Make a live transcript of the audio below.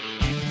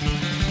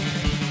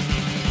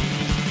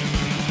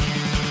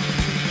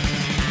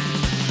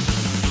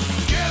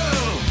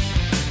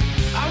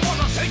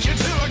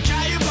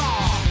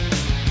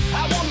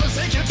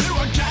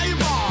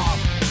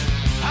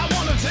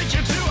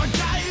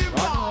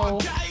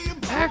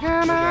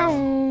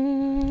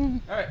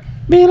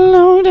Been a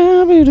long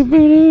time.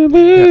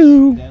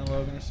 Boo. Dan and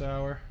Logan are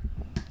sour.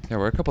 Yeah,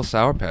 we're a couple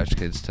Sour Patch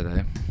Kids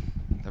today.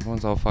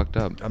 Everyone's all fucked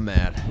up. I'm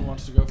mad. Who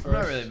wants to go first? I'm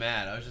not really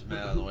mad. I was just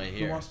mad on the way Who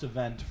here. wants to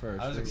vent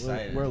first? I was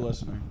excited. We're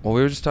listening. Well,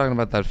 we were just talking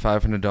about that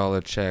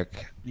 $500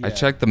 check. Yeah. I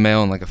checked the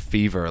mail in like a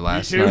fever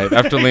last too. night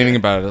after leaning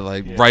about it,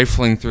 like Yeah.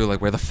 rifling through,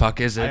 like, where the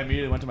fuck is I it?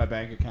 immediately went to my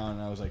bank account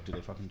and I was like, "Do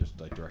they fucking just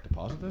like direct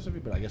deposit this of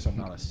me?" But I guess I'm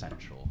not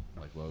essential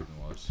like Logan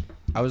was.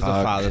 I was the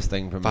Fuck. farthest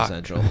thing from Fuck.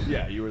 essential.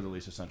 Yeah, you were the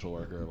least essential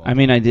worker of all. I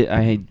mean, I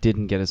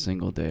didn't get a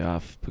single day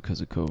off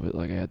because of COVID.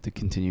 Like, I had to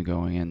continue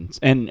going,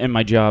 and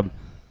my job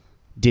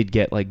did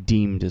get like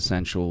deemed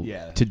essential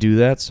Yeah. to do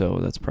that. So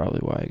that's probably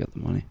why I got the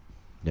money.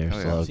 There's Oh,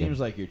 yeah. Logan. Seems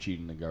like you're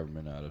cheating the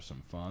government out of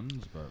some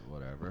funds, but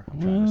whatever.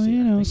 I'm trying to Well, see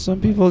you know, everything some in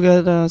my people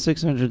life. got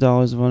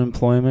 $600 of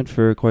unemployment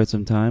for quite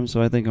some time,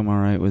 so I think I'm all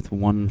right with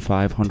one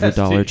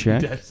 $500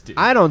 check. Testing.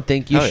 I don't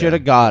think you Hell yeah. should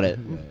have got it.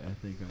 Yeah,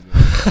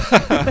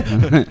 I think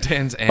I'm good.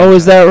 Dan's Oh,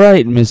 is that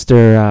right,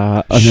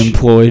 Mr.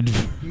 Unemployed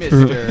for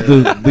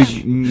Mr.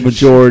 the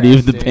majority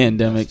of the Testing,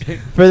 pandemic? testing.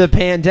 For the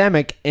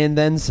pandemic and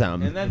then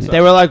some. And then some. They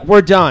were like,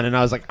 "We're done," and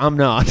I was like, "I'm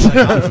not."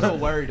 I'm still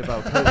worried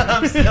about COVID.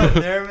 I'm still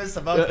nervous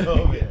about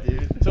COVID,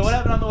 dude. So what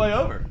happened on the way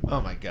over?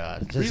 Oh my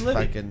god, just Relive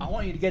it. fucking. I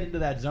want you to get into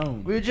that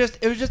zone.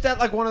 It was just at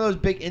like one of those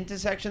big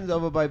intersections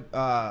over by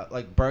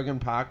like Bergen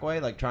Parkway,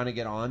 like trying to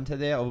get onto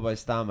there over by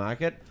Star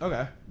Market.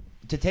 Okay.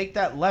 To take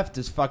that left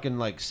is fucking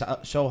like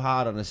so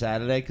hard on a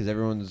Saturday because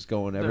everyone's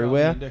going They're all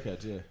everywhere. being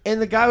dickheads, yeah. And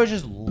the guy was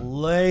just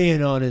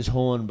laying on his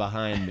horn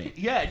behind me.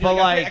 Yeah, dude, But, like,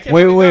 like- I can't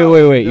Wait. fucking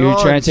go. You were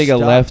trying to take a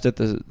Non-stop. left at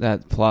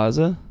that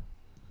plaza?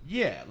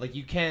 Yeah, like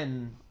you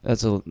can.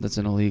 That's an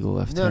illegal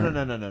left No. turn.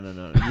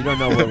 You don't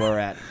know where we're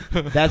at.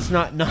 That's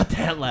not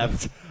that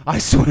left. I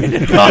swear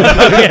to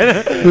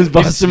God. Who's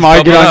busting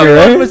market on your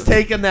Someone right? was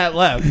taking that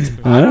left.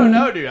 I don't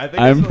know, dude. I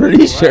think I'm it's pretty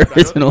illegal sure left. I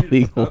it's don't an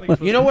think I don't illegal think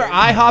it's You know where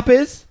illegal. IHOP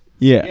is?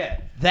 Yeah. Yeah.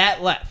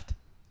 That left.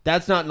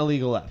 That's not an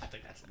illegal left. I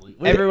think that's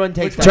illegal. Everyone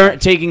takes that. Turn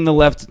taking the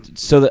left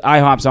so that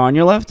IHOP's on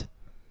your left.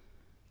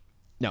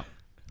 No.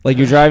 Like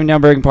you're driving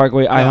down Bergen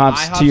Parkway,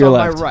 IHOP's to your on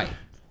left. my right.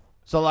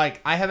 So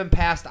like I haven't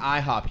passed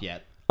IHOP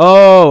yet.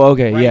 Oh,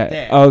 okay, Right yeah.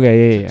 there.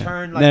 Okay, yeah, To yeah.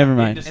 turn, like, Never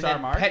into mind. And Star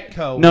then Market?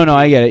 Petco. No,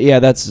 I get it. Yeah,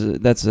 that's You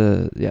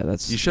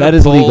should that have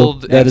is legal.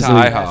 pulled That is into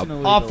legal. IHOP. That's an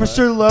illegal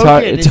Officer left.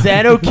 Logan, is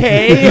that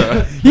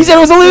okay? He said it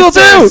was illegal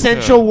Mr. too.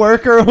 Essential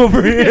worker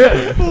over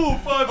here. Ooh,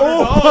 $500.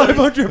 Oh,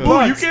 $500 Ooh, you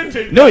bucks. can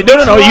take No, that.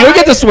 you don't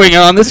get to swing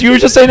on this. You were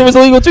just saying it was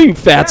illegal too, you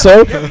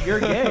fatso. Yeah, but you're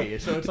gay,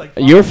 so it's like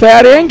You're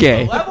fat and The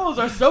gay. levels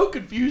are so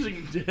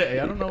confusing today.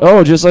 I don't know.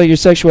 Oh, just like your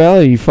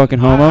sexuality, you fucking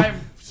homo.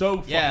 I'm so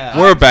fucking- Yeah. I'm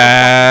We're so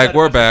back, fucking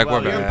we're upset back, we're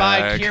about it. You're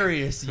back.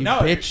 bi-curious, you No,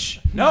 bitch.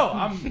 No,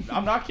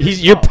 I'm not kidding.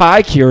 You're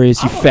pie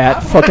curious, you fat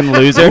fucking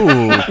loser.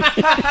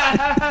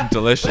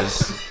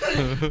 Delicious.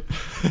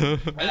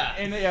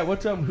 And yeah,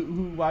 what's up?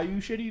 Why you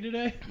shitty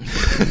today?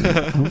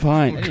 I'm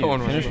fine.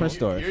 Going Finish right. my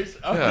story.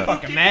 I'm Yeah.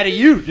 fucking Mad at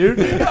you, dude.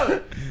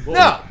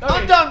 No,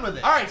 I'm done with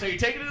it. All right, so you're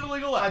taking it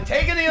illegal left. I'm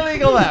taking the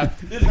illegal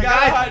left. This The guy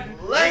guy's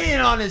had- laying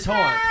on his horn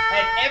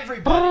at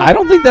everybody. I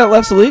don't think that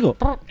left's illegal.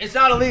 It's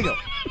not illegal.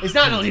 It's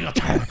not an illegal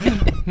term.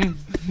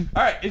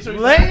 All right, and so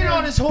he's Laying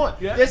on his horn.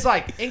 Yeah. It's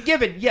like, and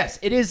given, yes,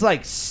 it is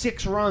like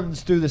 6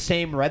 runs through the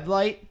same red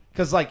light.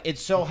 Because, like,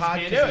 it's so hot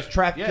can't because do it's it.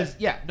 traffic. Yeah. Cause,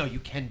 yeah, no, you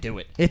can do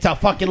it. It's a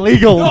fucking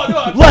legal No,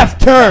 I'm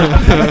left turn.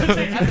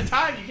 At the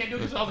time, you can't do it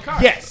because of all the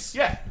cars. Yes.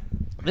 Yeah.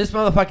 This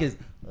motherfucker is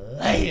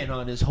laying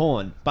on his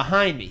horn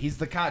behind me. He's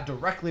the car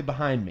directly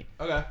behind me.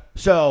 Okay.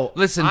 So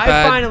Listen, I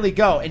bud. finally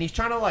go, and he's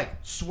trying to like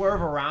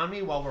swerve around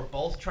me while we're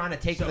both trying to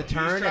take So the he's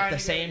turn trying at the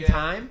to same get- yeah.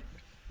 time.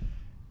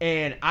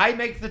 And I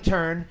make the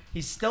turn.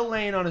 He's still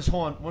laying on his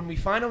horn. When we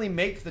finally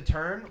make the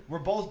turn, we're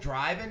both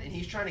driving, and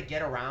he's trying to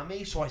get around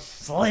me. So I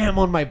slam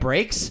on my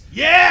brakes.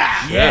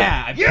 Yeah.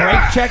 Yeah, I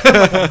brake checked him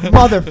like a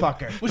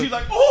motherfucker. Was he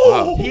like,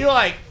 oh?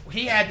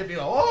 He had to be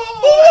like,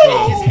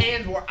 oh! His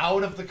hands were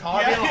out of the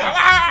car. Yeah, being like, yeah.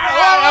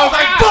 I was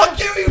like, fuck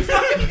you, you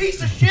fucking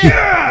piece of shit!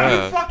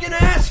 Yeah. You fucking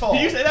asshole!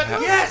 Did you say that to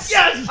him? Yes!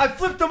 Yes! I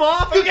flipped him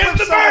off. You and gave him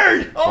flipped the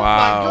someone- bird! Oh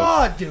Wow. my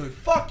god, dude.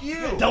 Fuck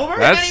you. Double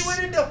bird? And then That's- he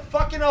went into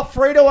fucking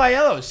Alfredo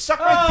Aiello. Suck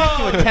my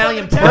dick, you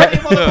Italian Italian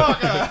prick.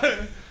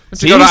 motherfucker.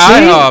 To go to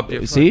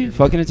IHOP. See?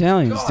 Fucking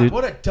Italians, God, dude.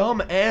 what a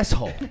dumb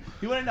asshole.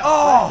 He went into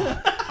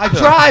Oh, I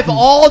drive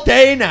all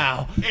day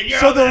now. And you're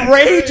So on the that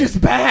rage good. is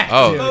back,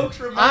 Oh. dude. Folks,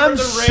 remember I'm the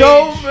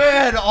so rage.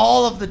 mad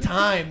all of the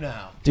time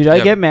now. Dude, I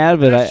Yeah. get mad,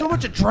 but There's so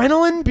much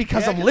adrenaline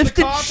because Yeah, I'm 'cause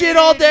lifting the coffee shit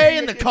all day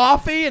and and the you-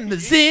 coffee and the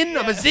zin.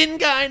 I'm Yeah. a zin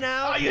guy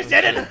now. Oh, you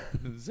said it.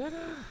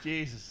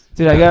 Jesus.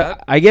 Dude,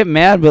 I get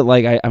mad, but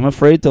like I'm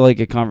afraid to like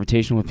get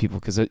confrontation with people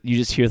because you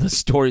just hear the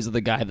stories of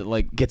the guy that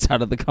like gets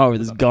out of the car with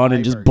his The gun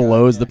and just Viper guy,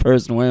 blows yeah. the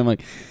person away. I'm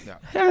like, Yeah.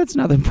 yeah, it's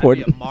not I'd be a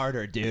important.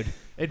 martyr, dude.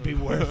 It'd be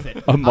worth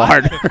it. A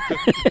martyr.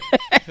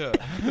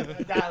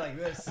 A guy like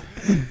this.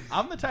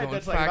 I'm the type Going,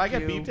 that's like, if I "Fuck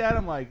get you." beeped at,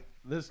 I'm like,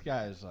 this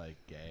guy's like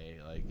gay.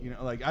 Like, you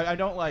know, like I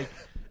don't like,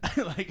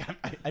 like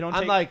I don't.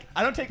 I'm Take, like,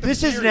 I don't take. Them This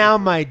is serious. now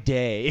my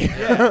day.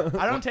 Yeah,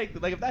 I don't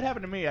take like if that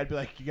happened to me, I'd be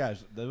like, you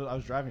guys, I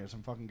was driving and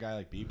some fucking guy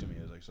like beeped at me.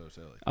 It was like so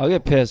silly. I'll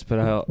get pissed, but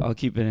I'll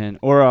keep it in,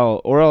 or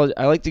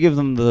I like to give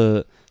them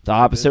the the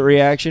opposite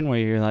reaction where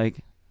you're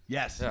like,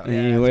 Yes. Yeah. Yeah.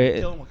 Anyway,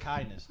 Kill them with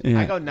kindness. yeah.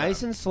 I go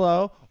nice and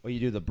slow, or you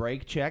do the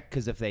brake check,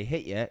 because if they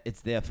hit you,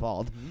 it's their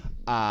fault.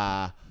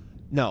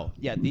 No,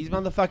 yeah, these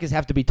motherfuckers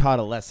have to be taught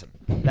a lesson.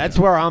 That's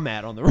where I'm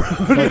at on the road.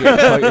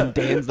 Fucking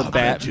Dan's the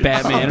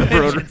Batman of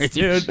road rage.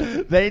 Dude,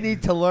 they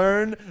need to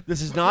learn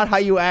this is not how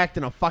you act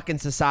in a fucking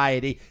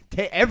society.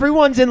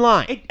 Everyone's in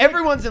line.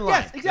 Everyone's in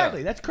line. Yes,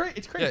 exactly. Yeah. That's crazy.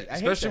 It's crazy. Yeah, I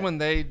hate especially that. when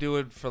they do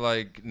it for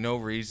like no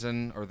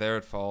reason or they're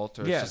at fault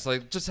or Yeah. it's just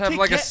like have To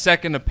like a get-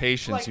 second of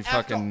patience. Like, You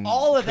after fucking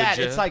all of could that,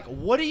 ya? it's like,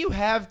 what do you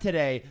have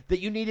today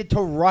that you needed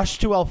to rush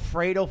to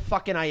Alfredo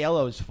fucking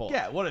Aiello's for?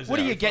 Yeah, what is What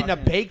that? are you getting, a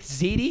Fucking- baked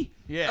ziti?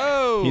 Yeah.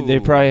 oh, They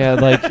probably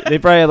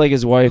had like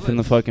his wife in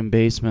the fucking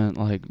basement,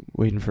 like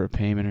waiting for a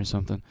payment or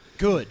something.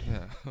 Good.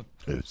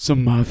 Yeah.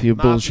 Some mafia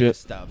Mafia bullshit.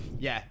 stuff.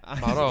 Yeah.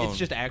 on. It's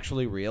just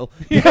actually real.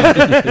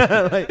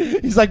 Like,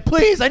 he's like,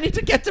 please, I need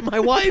to get to my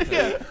wife.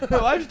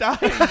 My wife's dying.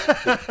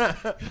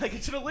 Like,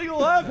 it's an illegal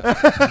left.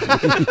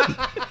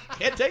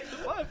 Can't take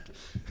this left.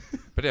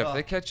 But yeah, if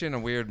they catch you in a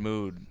weird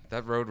mood,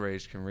 that road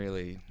rage can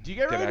really. Do you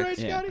get road rage,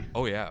 Yeah. Scotty?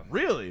 Oh yeah.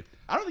 Really?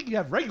 I don't think you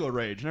have regular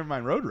rage. Never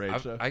mind road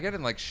rage. I get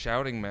in like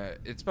shouting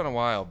It's been a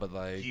while, but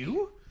like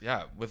You?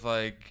 yeah, with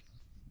like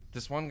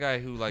this one guy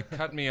who like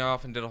cut me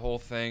off and did a whole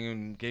thing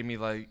and gave me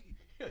like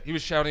he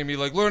was shouting at me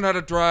like learn how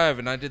to drive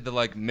and I did the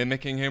like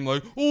mimicking him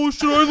like oh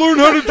should I learn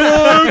how to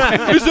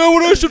drive? Is that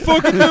what I should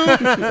fucking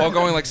do? While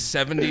going like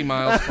 70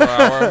 miles per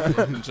hour,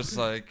 and just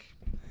like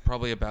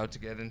probably about to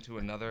get into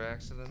another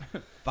accident.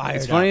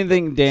 It's funny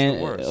thing Dan,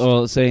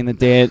 worst. saying that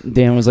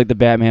Dan was like the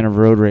Batman of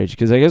road rage,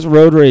 because I guess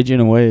road rage in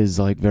a way is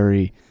like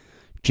very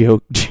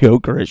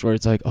jokerish, where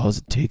it's like all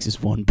it takes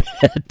is one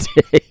bad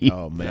day.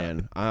 Oh,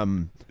 man.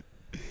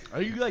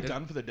 Are you like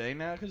done for the day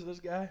now because of this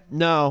guy?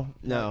 No.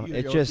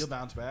 You'll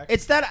bounce back.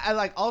 It's that I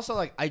like also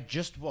like I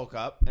just woke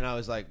up and I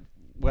was like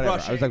whatever.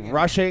 I was like Rushing.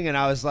 rushing and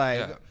I was like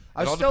Yeah.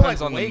 I It was all still like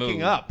depends on the waking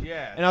mood. up.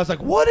 Yeah. And I was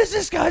like, what is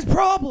this guy's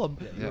problem?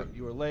 Yeah.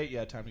 You were late. You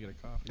had time to get a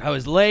coffee. I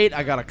was late.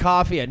 I got a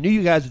coffee. I knew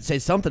you guys would say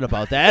something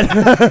about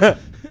that.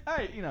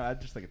 I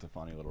just think it's a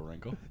funny little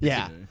wrinkle.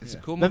 Yeah. It's a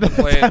cool Remember movie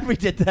to the play time it. we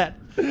did that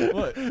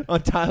What?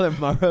 on Tyler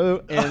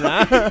Morrow and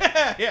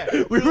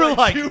Yeah. we were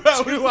like 2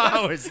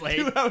 hours late.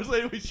 2 hours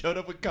later, we showed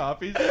up with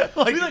coffees.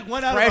 Like we like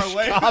went out fresh of our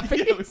way. coffees?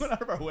 Yeah, we went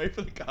out of our way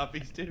for the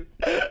coffees too.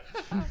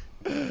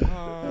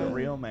 The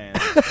Real Man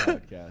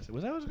podcast.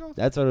 Was that what it was called?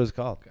 That's what it was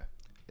called.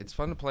 It's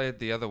fun to play it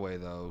the other way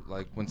though.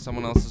 Like when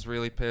someone else is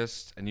really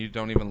pissed and you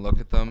don't even look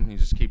at them, you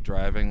just keep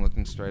driving,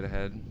 looking straight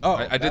ahead. Oh,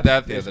 I did that's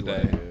that the other basically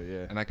day, what I do,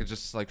 yeah. and I could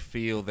just like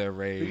feel their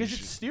rage. Because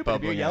it's stupid. If you're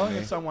bubbling yelling me.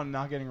 at someone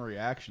not getting a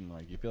reaction,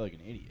 like you feel like an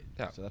idiot.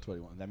 Yeah. So that's what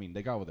he wanted. I mean,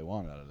 they got what they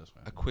wanted out of this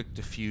one. A quick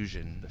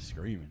diffusion. The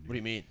screaming. What do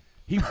you mean?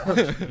 He works.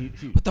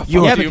 What the fuck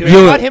Yeah, do you but mean?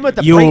 we got him with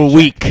the you're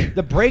brake check. weak.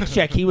 The brake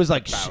check, he was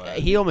like,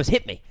 he almost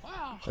hit me,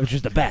 which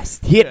was the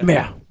best. Hit me.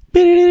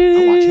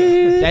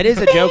 That is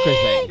a Joker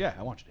thing. Yeah,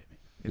 I want you to hit me.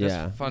 It's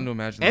Yeah. fun to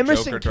imagine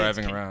Emerson the Joker kids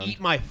driving can around. eat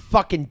my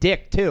fucking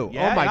dick too.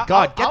 Yeah, oh my I'll-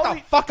 god, get I'll the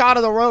eat- fuck out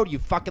of the road, you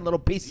fucking little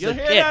pieces You of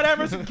hear shit. that,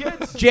 Emerson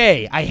kids?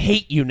 Jay, I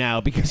hate you now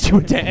because you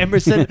went to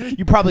Emerson.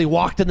 You probably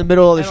walked in the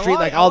middle of the street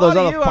like all those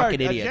other fucking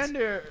idiots.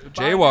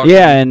 Jaywalking.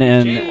 Yeah, and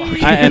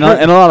and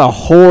a lot of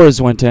whores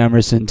went to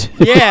Emerson too.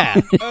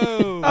 Yeah.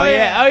 Oh, Oh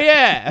yeah. Oh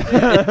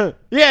yeah.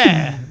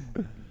 Yeah.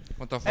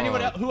 What the fuck?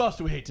 Anyone else? Who else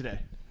do we hate today?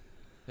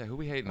 Yeah, who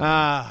we hating?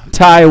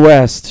 Ty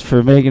West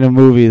for making a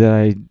movie that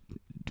I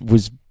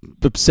was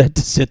upset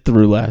to sit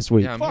through last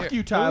week. Yeah, I'm Fuck here-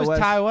 you, Ty Who was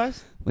West. Ty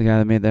West? The guy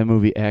that made that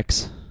movie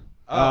X.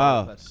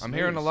 Oh. that's I'm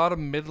hearing a snooze. lot of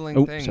middling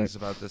Oh, things sorry.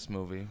 about this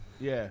movie.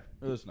 Yeah,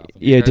 it was nothing.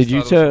 Yeah, guys did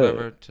you thought it was tell?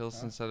 whatever?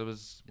 Tilson said it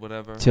was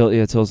whatever.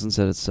 Tilson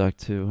said it sucked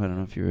too. I don't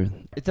know if you were.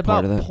 It's part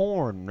about of that.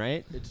 porn,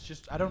 right? It's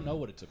just I don't know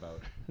what it's about.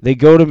 They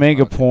go to make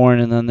a porn,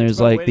 and then there's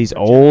about like waiting these for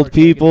Jenna old Ortega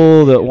to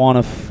people be that in want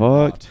to the fuck.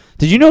 plot.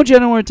 Did you know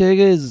Jenna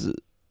Ortega is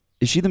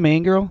she the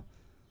main girl?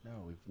 No,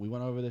 we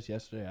went over this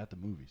yesterday at the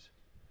movies.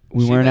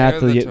 We She weren't there at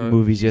the the tur-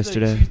 movies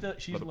yesterday.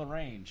 She's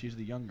Lorraine. She's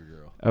the younger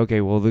girl. Okay,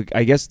 well,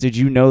 I guess did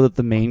you know that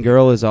the main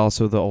girl is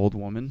also the old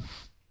woman?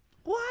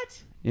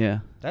 What? Yeah.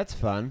 That's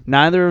fun.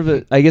 Neither of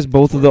it. I guess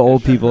both of the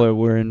old people are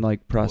wearing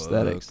like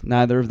prosthetics.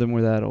 Neither of them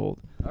were that old.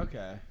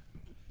 Okay.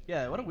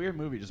 Yeah, what a weird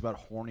movie just about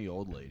horny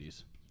old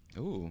ladies.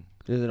 Ooh.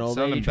 There's an old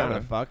Sounding lady trying to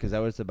better. fuck. Is that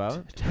what it's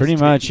about? Pretty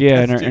much, yeah.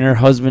 And her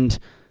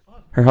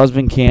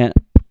husband can't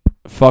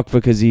fuck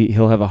because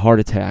he'll have a heart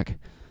attack.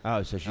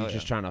 Oh, so she's Oh, yeah.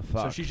 just trying to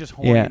fuck. So she's just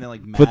horny Yeah, and then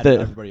like but mad the- at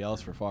everybody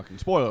else for fucking.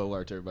 Spoiler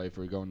alert to everybody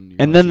for going.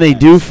 And then they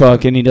do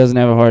fuck, and he doesn't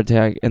have a heart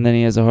attack, and then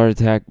he has a heart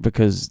attack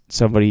because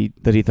somebody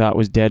that he thought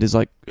was dead is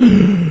like,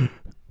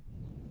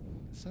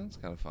 Sounds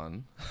kind of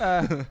fun. it You're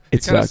kind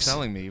of sucks.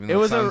 selling me, even It though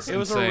was sounds a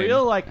insane.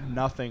 real like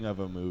nothing of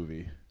a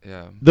movie.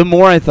 Yeah. The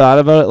more I thought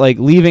about it, like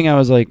leaving, I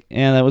was like,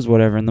 that was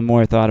whatever. And the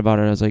more I thought about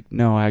it, I was like,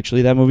 no,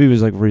 actually, that movie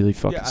was like really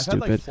fucking Yeah, I've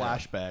stupid. had like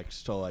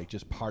flashbacks to like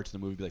just parts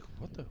of the movie. Be like,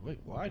 what the wait?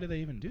 Why did they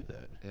even do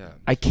that? Yeah.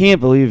 I can't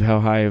believe how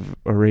high of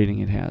a rating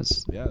it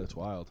has. Yeah, that's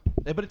wild.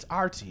 Yeah, but it's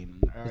artsy.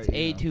 It's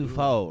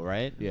A24,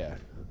 right? Yeah.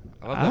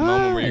 I love that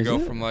moment where you is go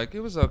it? from like, it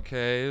was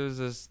okay, it was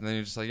this, and then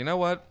you're just like, you know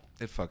what?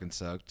 It fucking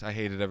sucked. I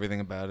hated everything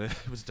about it.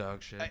 It was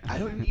dog shit. I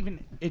don't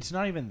even. It's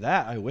not even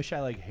that. I wish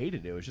I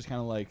hated it. It was just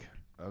kind of like,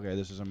 okay,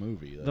 this is a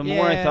movie. The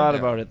more I Yeah. thought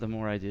about it, the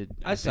more I did.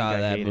 I saw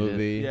think that hated it.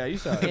 movie. Yeah, you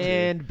saw it.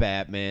 And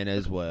Batman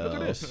as well. Look at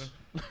this.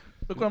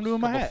 Look what I'm doing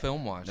with my Couple hat.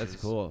 film watches. That's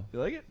cool. You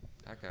like it?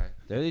 That guy.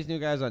 There are these new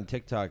guys on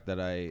TikTok that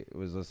I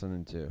was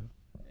listening to,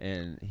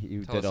 and he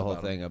Tell did us a whole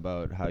about thing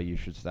about how you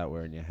should start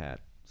wearing your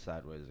hat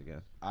sideways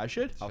again. I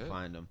should. I'll Should.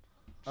 find them.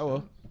 Oh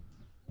well.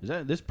 Is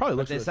that this probably But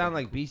looks? they really sound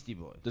cool. like Beastie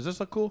Boys. Does this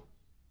look cool?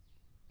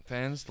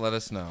 Fans, let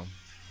us know.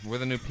 We're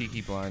the new Peaky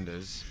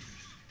Blinders,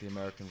 the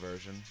American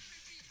version.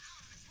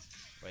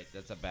 Wait,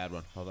 that's a bad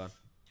one. Hold on.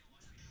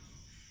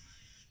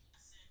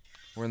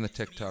 We're in the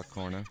TikTok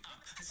corner.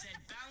 I said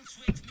bounce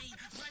with me,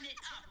 run it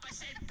up. I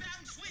said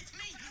bounce with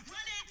me,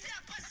 run it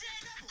up. I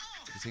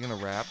said, Is he gonna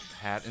rap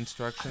hat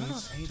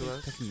instructions to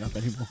us? Picking up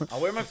anymore.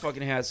 I'll wear my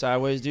fucking hat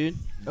sideways, dude.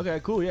 Okay,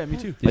 cool. Yeah, me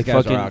too. Like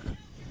guys fucking, rock.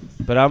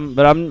 But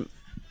I'm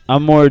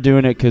more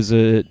doing it because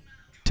Tom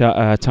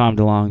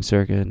DeLonge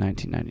circa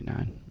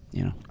 1999.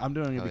 You know. I'm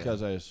doing it Oh, yeah.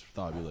 because I just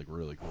thought it'd be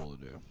really cool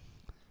to do.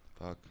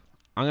 Fuck.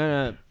 I'm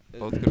gonna.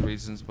 Both good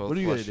reasons, both What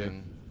are you gonna do?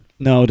 blushing.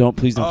 No,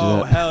 please don't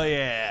do that. hell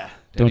yeah!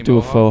 Don't Danny do a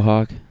Mohawk? faux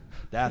hawk.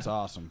 That's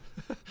awesome.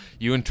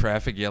 You in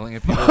traffic yelling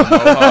at people with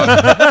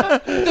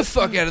Mohawk. Get the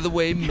fuck out of the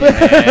way,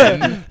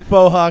 man.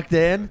 Faux hawk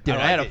Dan. Dude, I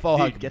I had a like it.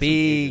 faux Dude, hawk get some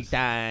big gauges.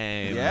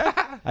 time.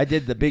 Yeah. I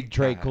did the big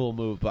Trey Cool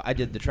move, but I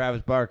did the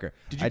Travis Barker.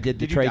 I did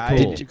the you Trey dye Cool.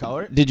 it? Did you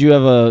color it?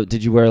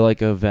 Did you wear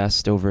like a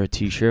vest over a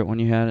t-shirt when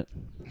you had it?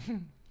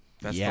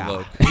 That's Yeah. the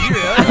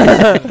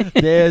look.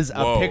 There's a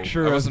Whoa,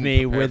 picture I of wasn't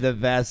me prepared. with a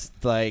vest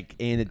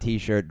in a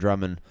t-shirt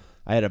drumming.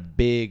 I had a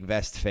big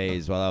vest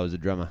phase while I was a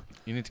drummer.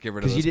 You need to get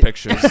rid of 'Cause you those did-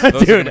 pictures. Those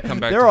are Dude, gonna come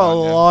back there to are a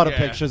haunt you. lot of Yeah.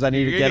 pictures I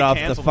need You're to gonna get get off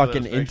the canceled for those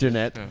fucking pictures.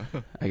 internet.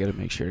 I gotta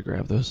make sure to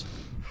grab those.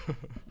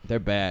 They're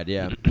bad,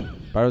 yeah.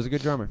 But I was a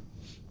good drummer.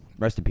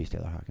 Rest in peace,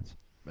 Taylor Hawkins.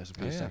 Rest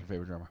in Oh, peace, yeah. second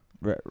favorite drummer.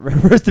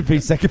 Rest in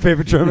peace, second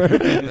favorite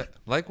drummer.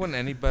 Like when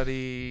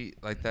anybody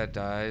like that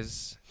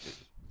dies,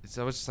 it's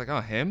always just like,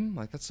 oh, him?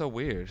 Like, that's so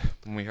weird.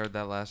 When we heard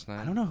that last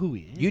night. I don't know who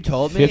he is. You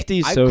told me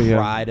 50 I so young.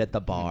 cried at the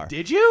bar.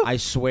 Did you? I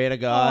swear to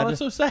God. Oh, that's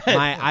so sad.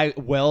 I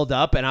welled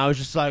up and I was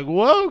just like,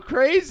 whoa,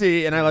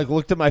 crazy. And I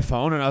looked at my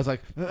phone and I was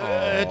like,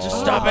 just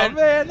stop it.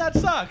 man. That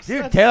sucks. Dude,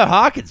 That's- Taylor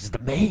Hawkins is the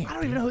man. I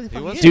don't even know who the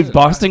fuck was he is. Dude,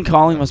 Boston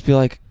Calling must be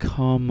like,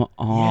 come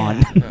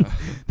on. Yeah.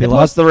 They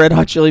lost the Red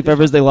Hot Chili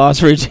Peppers. They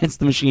lost Rage Against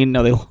the Machine.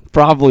 No, they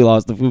probably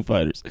lost the Foo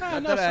Fighters. Nah,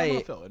 Not no, that some I- will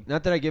fill in.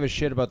 Not that I give a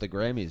shit about the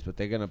Grammys, but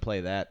they're going to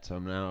play that. So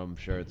now I'm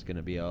sure it's going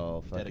to be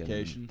all fucking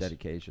Dedications.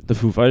 dedication. The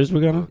Foo Fighters were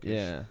gonna.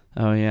 Yeah.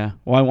 Oh yeah.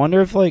 Well, I wonder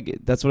if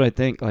that's what I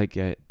think.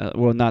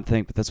 Well, not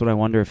think, but that's what I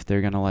wonder if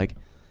they're gonna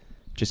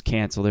just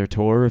cancel their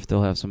tour, or if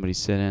they'll have somebody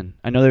sit in.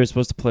 I know they were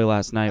supposed to play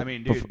last night, I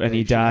mean, dude, and they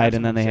he should have died,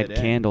 and then someone they had sit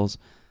in. candles.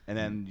 And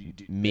then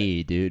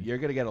Me, dude. you're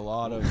gonna get a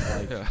lot of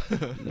Yeah.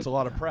 it's a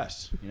lot of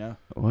press, you know.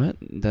 What?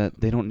 That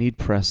they don't need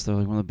press though.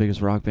 Like one of the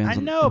biggest rock bands I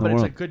in know, the but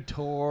it's world. a good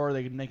tour.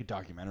 They could make a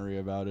documentary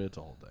about it. It's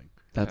a whole thing.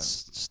 That's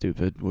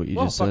stupid. What you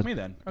Well, just fuck said. me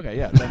then. Okay,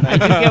 yeah. Then I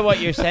do get what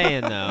you're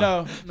saying,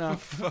 though. no.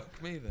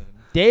 Fuck me then.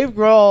 Dave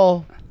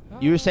Grohl,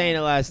 you were saying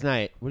it last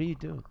night. What are you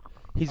doing?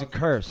 He's a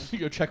curse. You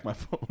go check my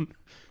phone.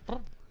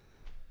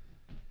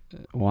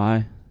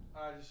 Why?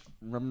 I just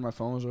remember my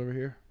phone was over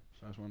here,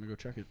 so I just wanted to go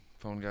check it.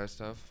 Phone guy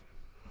stuff.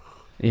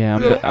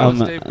 Yeah, How's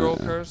Dave Grohl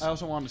curse? I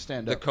also wanted to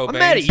stand The up. Cobain I'm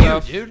mad at you,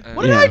 stuff. dude. and-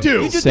 What did Yeah. I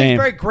do? You did Same. things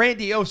very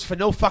grandiose for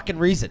no fucking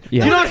reason.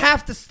 Yeah. You don't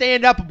have to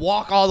stand up and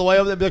walk all the way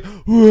over there and be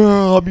like,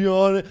 well, I'm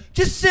yawning.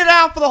 Just sit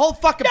down for the whole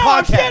fucking No, podcast.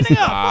 I'm standing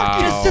up. Wow. Fuck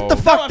you. Just sit the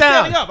No, fuck I'm down.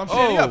 standing up. I'm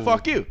standing up. Oh.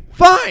 Fuck you.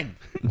 Fine.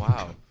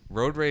 Wow.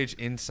 Road rage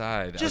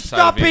inside. Just outside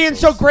stop of being vehicles.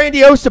 so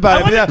grandiose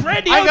about I it. wasn't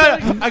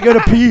grandiose. I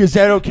gotta pee. Is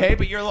that okay?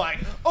 But you're like,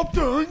 I'm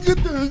done.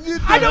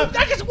 I don't.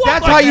 I just walk.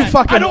 That's like how you that.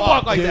 fucking I don't walk,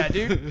 walk like dude. that,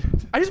 dude.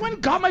 I just went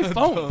and got my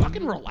phone.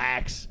 Fucking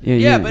relax.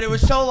 Yeah, but it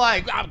was so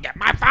like, I'll get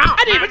my phone.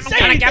 I didn't even say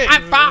anything. Get my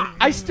phone.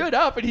 I stood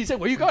up and he said,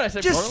 "Where you going?" I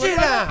said, Just "Going to sit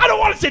my phone." down. I don't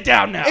want to sit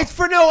down now. It's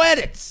for no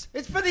edits.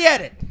 It's for the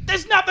edit.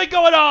 There's nothing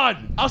going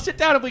on. I'll sit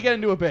down if we get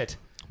into a bit.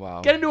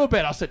 Wow. Get into a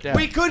bit. I'll sit down.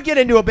 We could get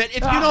into a bit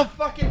if you don't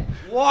fucking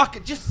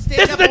walk. Just stand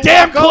This is up a and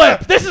damn walk over.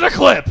 clip. This is a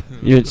clip.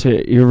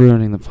 You're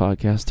ruining the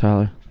podcast,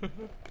 Tyler.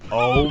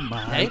 Oh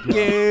my. Thank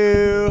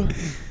you.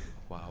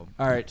 Wow.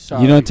 All right.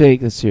 Sorry. You don't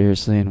take this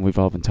seriously, and we've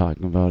all been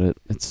talking about it.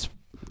 It's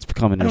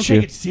becoming I an don't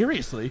issue. take it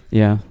seriously.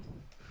 Yeah.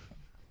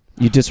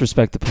 You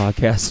disrespect the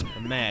podcast.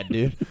 I'm mad,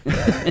 dude.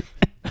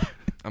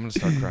 I'm gonna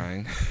start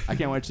crying. I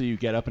can't wait till you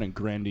get up in a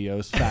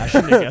grandiose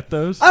fashion to get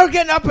those. I don't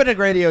get up in a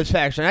grandiose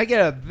fashion. I get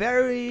up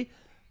very,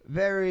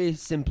 very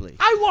simply.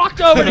 I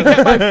walked over to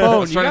get my phone. I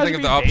was trying to think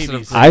of the opposite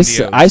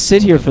of I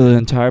sit here for the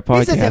entire He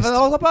says if it's podcast.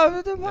 all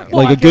about the podcast.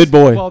 Like a good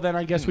boy. Well, then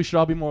I guess we should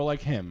all be more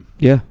like him.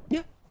 Yeah.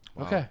 Wow.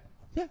 Okay.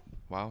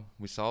 Wow.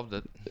 We solved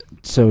it.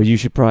 So you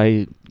should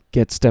probably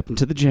step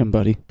into the gym,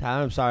 buddy.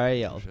 Tyler, I'm sorry I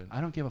yelled. Shit. I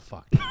don't give a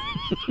fuck.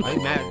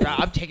 I'm mad.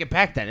 I'm taking it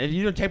back then. If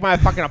you don't take my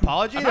fucking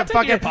apology, I'm then not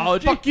taking your fucking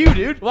apology. fuck you,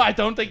 dude. Well, I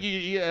don't think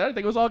I don't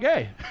think it was all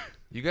gay.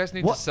 You guys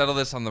need What? to settle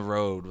this on the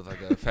road with like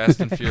a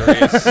Fast and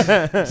Furious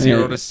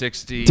 0 to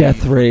 60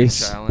 Death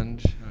race.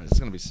 challenge. It's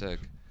gonna be sick.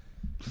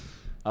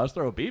 I'll just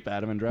throw a beep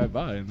at him and drive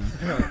by. And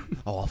then,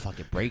 Oh, I'll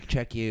fucking brake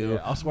check you.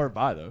 yeah, I'll swerve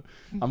by though.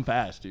 I'm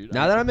fast, dude.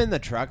 Now that I'm in the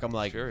truck, I'm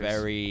like Furious.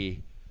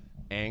 very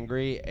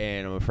angry,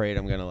 and I'm afraid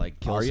I'm gonna like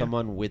kill Are ya?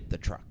 someone with the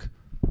truck.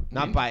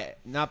 Not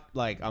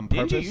like on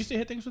Didn't purpose. you used to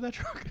hit things with that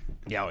truck?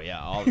 Yeah,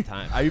 all the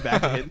time. Are you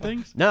back to hitting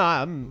things? No,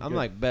 I'm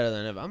like better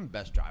than ever. I'm the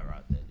best driver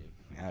out there, dude.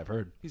 Yeah, I've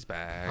heard. He's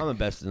back. I'm the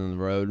best in the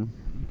road.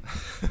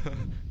 He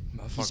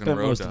Motherfucking spent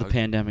road most dog. of the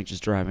pandemic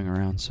just driving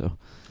around, so.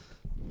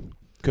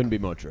 Couldn't be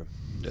more true.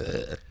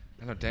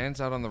 I know Dan's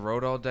out on the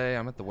road all day.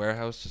 I'm at the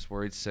warehouse just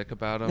worried sick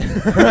about him.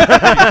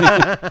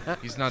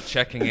 He's not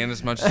checking in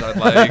as much as I'd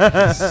like.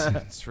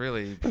 It's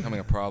really becoming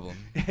a problem.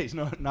 Yeah, he's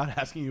not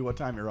asking you what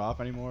time you're off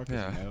anymore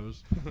because Yeah. he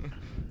knows.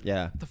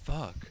 Yeah. What the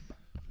fuck?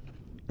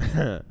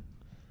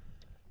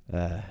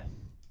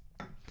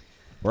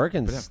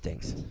 Working But yeah.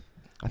 stinks.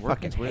 I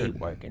Working's fucking hate weird.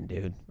 working,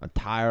 dude. I'm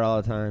tired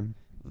all the time.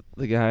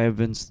 The guy I've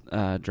been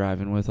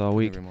driving with all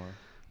week,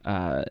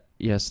 Anymore.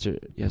 yesterday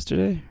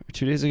or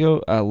 2 days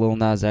ago, Lil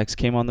Nas X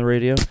came on the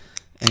radio,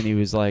 and he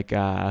was like,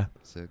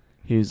 Sick.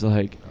 That was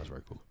very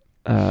cool.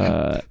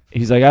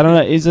 he's like, I don't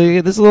know. He's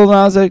like, this Lil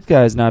Nas X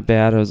guy's not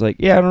bad. I was like,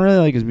 yeah, I don't really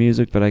like his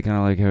music, but I kind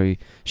of like how he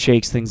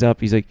shakes things up.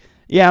 He's like,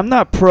 yeah, I'm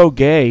not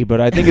pro-gay, but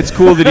I think it's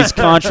cool that he's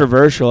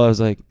controversial. I was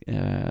like, all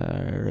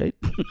right.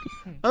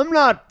 I'm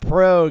not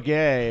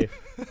pro-gay.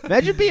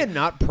 Imagine being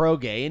not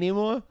pro-gay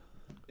anymore.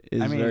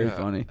 It's I mean, very yeah.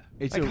 funny.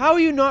 It's Like, how are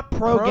you not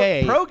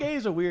pro-gay? Pro-gay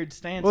is a weird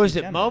stance. What was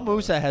in it? Mo general,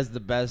 Musa has the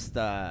best.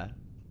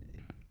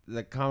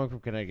 The comic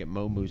from Connecticut,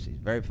 Mo Musa. He's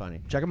very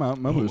funny. Check him out,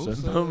 Mo Musa.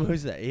 Mo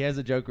Musa. He has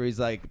a joke where he's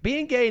like,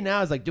 being gay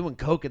now is like doing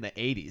coke in the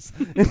 80s.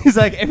 And he's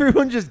like,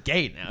 everyone's just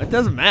gay now. It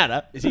doesn't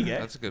matter. Is he gay?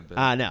 That's a good bit.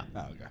 No. Oh,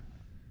 okay.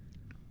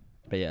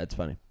 But yeah, it's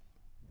funny.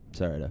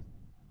 Sorry to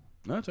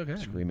No, it's okay.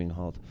 screaming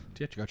halt.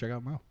 Yeah, go check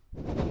out Mo.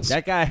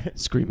 That guy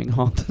Screaming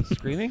halt.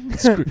 screaming.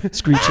 Screeching.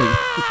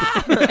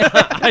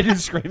 I do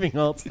screaming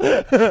halts.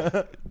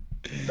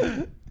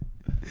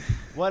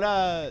 What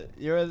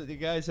your the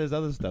guy says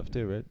other stuff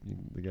too, right?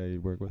 The guy you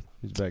work with,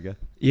 he's a bad guy.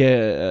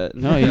 Yeah,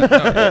 no,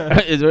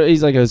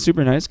 he's like a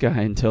super nice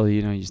guy until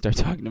you start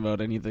talking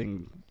about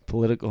anything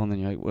political, and then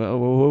you're like, well,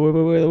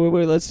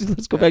 wait,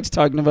 let's go back to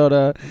talking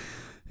about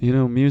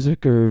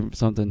music or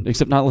something,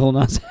 except not Lil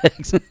Nas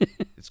X.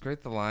 It's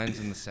great the lines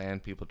in the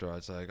sand people draw.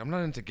 It's like, I'm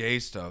not into gay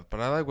stuff, but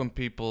I like when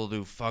people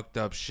do fucked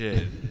up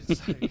shit.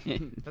 It's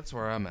like, that's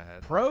where I'm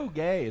at.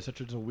 Pro-gay is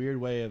such a weird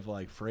way of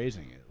like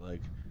phrasing it.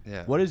 Like,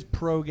 Yeah. what does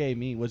pro-gay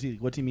mean? What's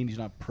he mean? He's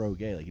not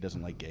pro-gay. Like he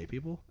doesn't like gay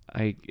people.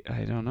 I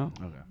don't know.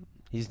 Okay.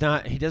 He's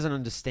not. He doesn't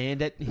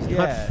understand it. He's Yeah.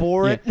 not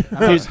for it.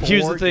 Here's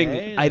the for thing.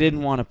 gay? I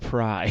didn't want to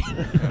pry.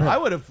 I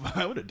would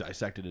have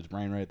dissected his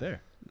brain right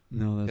there.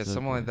 No, Yeah, that's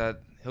someone okay. like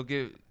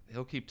that,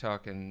 he'll keep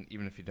talking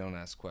even if you don't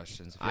ask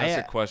questions. If you I,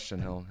 ask a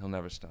question, he'll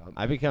never stop.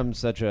 I become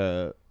such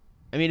a.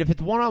 I mean, if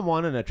it's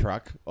one-on-one in a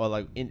truck or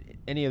like in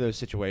any of those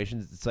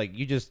situations, it's like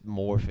you just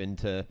morph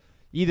into.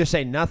 You either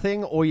say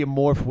nothing or you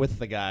morph with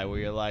the guy where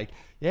you're like,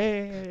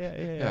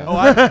 yeah. Oh,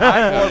 I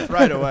morph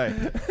right away.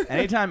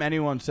 Anytime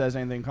anyone says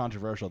anything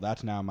controversial,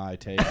 that's now my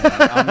take.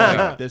 I'm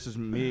like, this is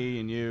me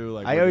and you.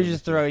 Like, I we're always doing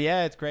just this throw,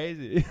 yeah, it's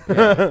crazy.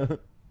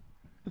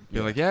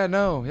 You're like, yeah,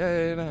 no. So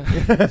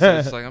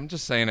it's like, I'm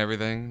just saying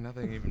everything.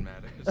 Nothing even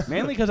matters.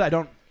 Mainly because I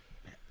don't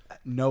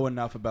know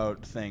enough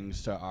about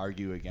things to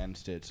argue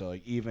against it. So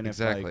like, even if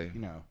Exactly.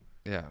 like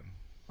Yeah.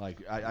 like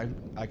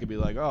I could be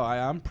like, oh,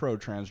 I'm pro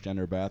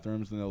transgender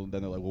bathrooms, and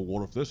then they're like, well,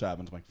 what if this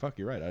happens? I'm like, fuck,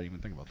 you're right. I didn't even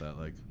think about that.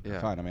 Like,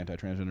 Yeah. fine, I'm anti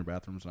transgender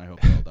bathrooms, and I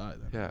hope they all die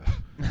then.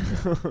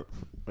 Yeah.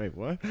 Wait,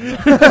 what?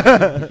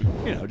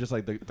 Just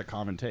like the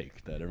common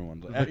take that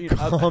everyone's like,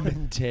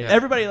 Commentate.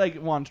 everybody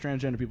like wants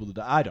transgender people to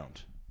die. I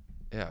don't.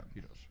 Yeah.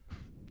 He does.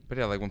 But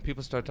yeah, like when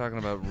people start talking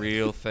about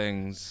real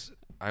things,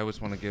 I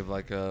always want to give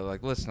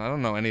listen, I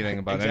don't know anything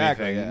about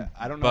Exactly, anything. yeah.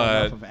 I don't know but,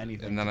 enough of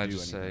anything And then to I do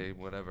just anything. say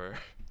whatever.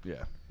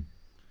 Yeah.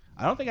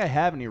 I don't think I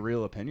have any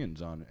real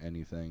opinions on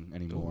anything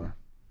anymore.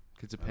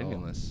 It's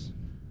opinionless.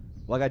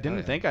 Like I didn't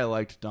yeah. think I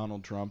liked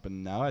Donald Trump,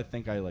 and now I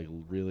think I like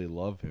really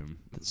love him.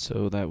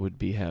 So that would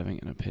be having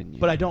an opinion.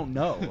 But I don't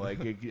know. Like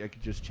it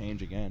could just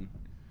change again.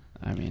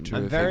 I mean, True.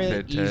 I'm Terrific, very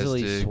fantastic.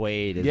 easily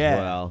swayed as yeah,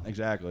 well.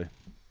 exactly.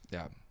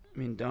 Yeah. I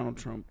mean, Donald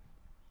Trump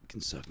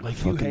can suck my Like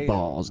you fucking hate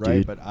balls, him, right?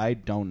 dude. But I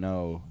don't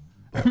know.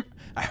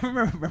 I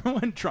remember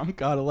when Trump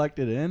got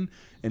elected in,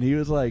 and he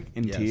was like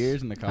in Yes.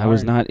 tears in the car. I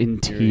was not in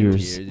You're in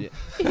tears. tears.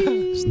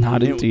 It's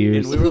not in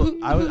tears.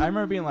 And I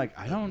remember being like,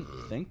 I don't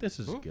think this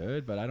is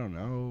good, but I don't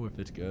know if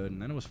it's good.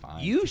 And then it was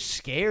fine. You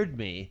scared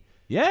me.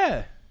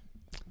 Yeah.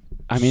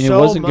 I mean, so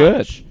it wasn't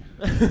much. good.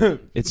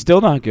 It's still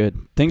not good.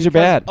 Things are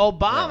bad.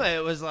 Obama,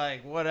 it was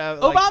like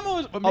whatever. like- Obama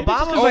was maybe Obama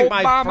just was 'cause, like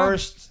my Obama.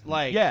 first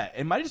like. yeah,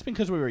 it might have just been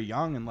because we were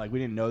young and like we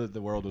didn't know that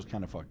the world was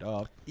kind of fucked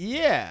up.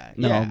 Yeah.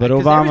 No, yeah, but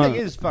 'cause Obama-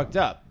 everything is fucked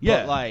up.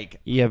 Yeah. But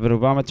like. Yeah, but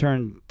Obama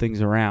turned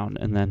things around,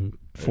 and then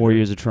 4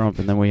 years of Trump,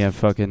 and then we have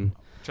fucking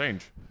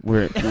Change.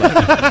 we're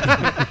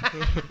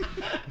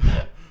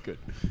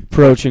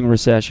approaching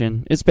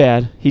recession. It's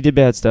bad. He did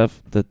bad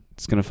stuff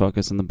that's gonna fuck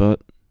us in the butt.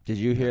 Did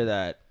you hear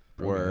that?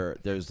 Where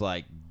there's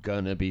like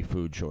gonna be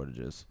food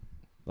shortages.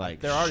 like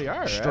There already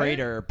are, straight right?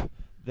 herb.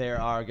 There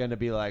are going to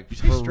be like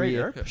say for straight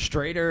real- herb?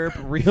 straight herb,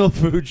 real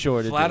food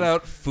shortages. Flat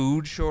out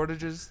food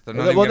shortages. They're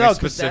not Well, even no, getting 'cause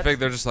specific. that's-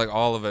 They're just like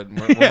all of it.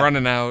 We're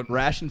running out.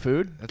 Ration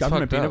food, That's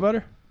government fucked peanut up.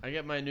 butter. I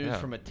get my news Yeah.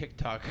 from a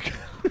TikTok.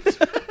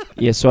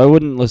 Yeah, so I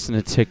wouldn't listen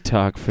to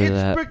TikTok for It's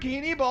that.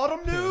 Bikini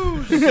Bottom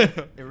news.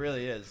 It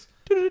really is.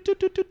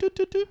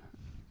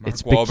 Mark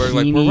It's Wahlberg,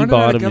 like, bikini we're running out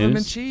bottom of government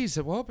news. cheese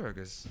at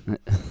Wahlburgers.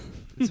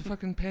 It's a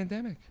fucking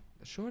pandemic.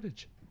 A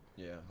shortage.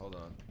 Yeah, hold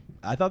on.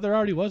 I thought there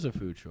already was a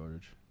food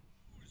shortage.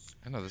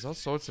 I know, there's all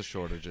sorts of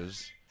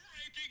shortages.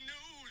 Breaking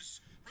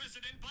news!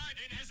 President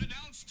Biden has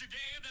announced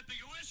today that the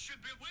U.S. should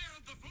beware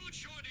of the food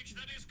shortage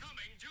that is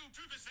coming due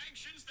to the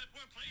sanctions that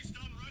were placed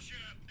on Russia.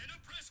 In a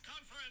press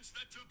conference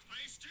that took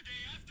place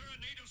today after a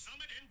NATO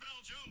summit in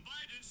Belgium,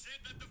 Biden said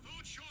that the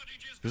food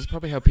shortage is This is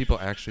probably how people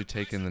actually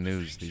take in the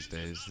news these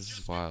days. This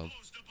is wild.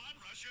 imposed upon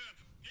Russia.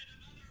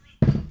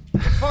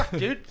 Yet Fuck,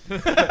 dude.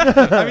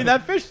 I mean,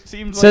 that fish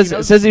seems Says like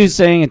he says he was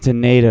saying it to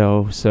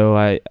NATO, so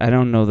I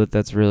don't know that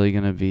that's really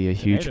going to be a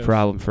huge NATO's.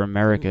 problem for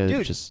America.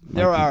 Dude, Just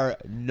there like- are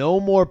no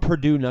more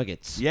Purdue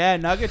Nuggets. Yeah,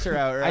 nuggets are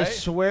out, right? I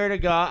swear to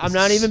God, I'm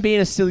not even being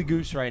a silly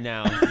goose right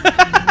now.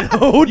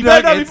 no, you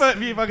better Nuggets. not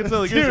be fucking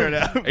silly goose right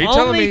now. Are you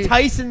telling Only me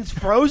Tyson's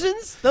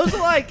Frozens? Those are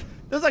like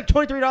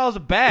 $23 a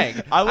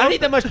bag. I don't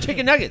eat that much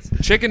chicken nuggets.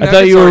 chicken I nuggets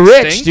thought you are were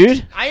rich, extinct?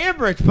 dude. I am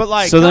rich, but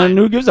like, So God, then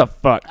who gives a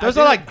fuck? those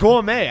are like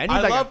gourmet. I need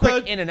I like a love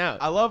quick the- in and out.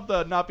 I love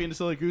the not being a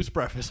silly goose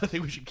preface. I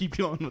think we should keep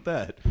going with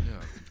that.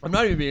 I'm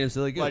not even being a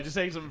silly goose. Like just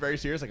saying something very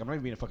serious, like I'm not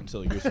even being a fucking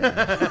silly goose.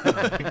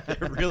 There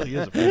really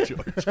is a food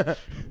shortage.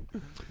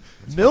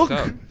 Milk.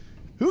 Fucked up.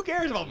 Who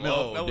cares about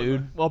milk, Whoa,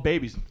 dude. Well,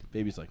 babies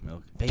like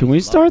milk. Can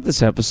we start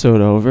this episode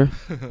over?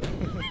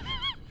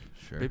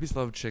 Sure. Babies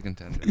love chicken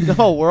tenders.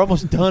 No, we're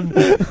almost done.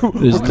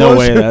 There's no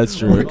way that's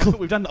true.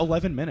 We've done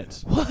 11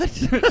 minutes. What?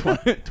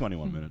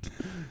 21 minutes.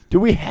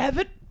 Do we have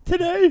it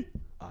today?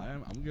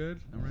 I'm good.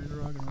 I'm ready to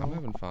rock and I'm roll.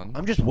 having fun.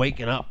 I'm just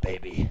waking up,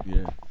 baby.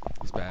 Yeah.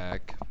 It's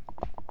back.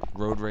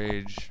 Road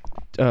rage.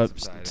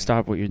 Exciting.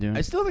 Stop what you're doing.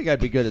 I still think I'd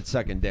be good at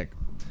sucking dick.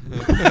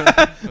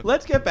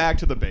 Let's get back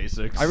to the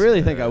basics. I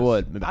really think I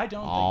would. I don't think I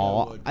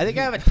Aw. would. I think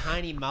I have a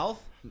tiny mouth.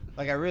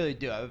 Like I really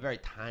do. I have a very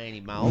tiny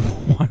mouth.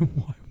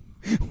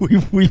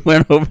 we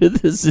went over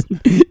this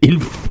in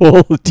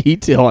full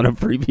detail on a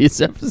previous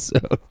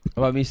episode,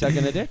 About me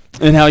sucking a dick?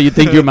 and how you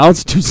think your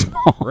mouth's too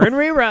small. We're in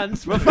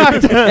reruns. We're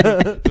fucked.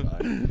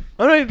 I'm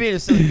not even being a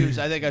silly goose.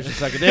 I think I should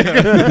suck a dick.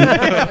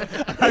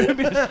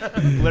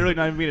 Literally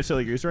not even being a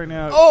silly goose right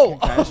now. Oh.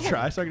 Can I just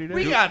try sucking your dick?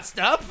 We got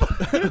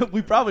stuff.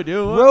 we probably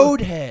do.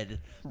 Roadhead.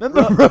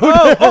 Remember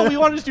Oh, we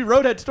want to just do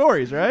Roadhead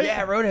stories, right?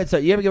 Yeah, Roadhead. So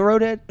you ever get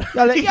Roadhead?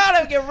 You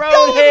gotta get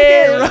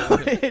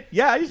Roadhead.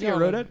 Yeah, I used to get Yeah.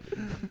 Roadhead.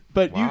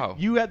 But Wow.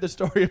 you had the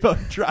story about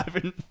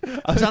driving.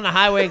 I was on the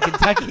highway in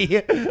Kentucky.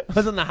 I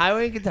was on the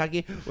highway in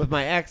Kentucky with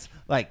my ex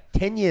like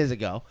 10 years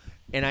ago,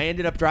 and I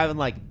ended up driving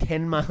like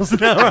 10 miles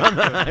an hour on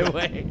the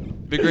highway.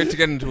 Be great to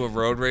get into a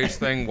road rage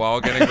thing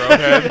while getting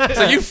roadhead. It's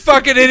like, you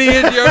fucking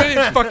idiot. You have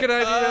any fucking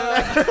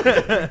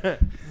idea?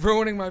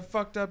 Ruining my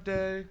fucked up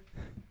day.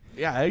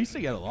 Yeah, I used to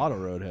get a lot of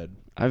Roadhead.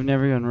 I've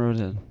never gone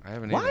roadhead. I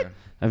haven't What? either.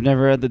 I've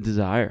never had the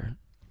desire.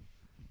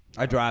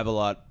 I drive a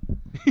lot.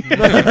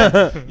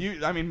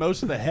 I mean,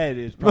 most of the head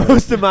is probably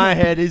Most of my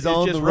head is it's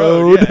on just the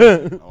road.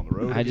 yeah. On the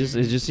road. It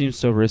just seems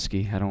so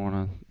risky. I don't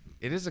want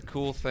to. It is a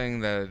cool thing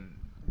that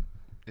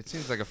it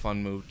seems like a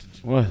fun move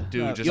to What? do.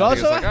 Just You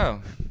because, also- like,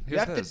 oh, You here's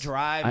have this. to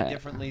drive I-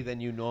 differently than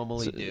you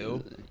normally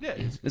do. Yeah,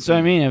 That's what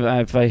I mean.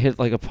 If I hit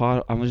like a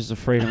pot, I'm just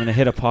afraid I'm gonna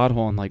hit a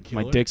pothole and like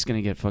my Kill her? dick's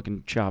gonna get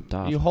fucking chopped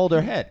off. You hold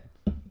her head.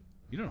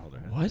 you don't hold her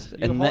head. What?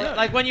 You hold it.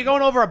 Like when you're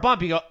going over a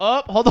bump, you go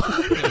up, hold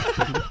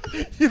on.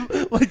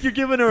 Like you're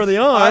giving her the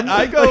on.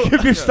 I go- like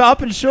if you're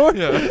stopping short.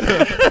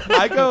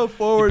 I go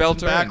forwards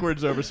belt and her in.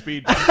 backwards over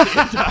speed bumps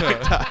the entire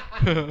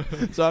time.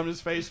 So I'm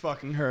just face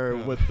fucking her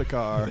with the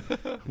car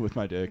with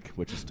my dick,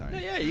 which is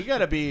tiny. Yeah, you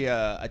gotta be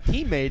a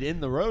teammate in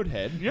the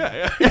roadhead.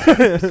 Yeah,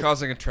 It's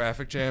causing a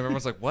traffic jam.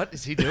 Everyone's like, what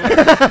is he doing?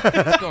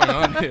 What's going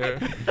on here?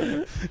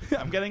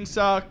 I'm getting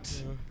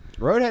sucked.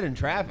 Roadhead in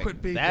traffic.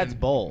 Quit beeping. That's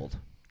bold.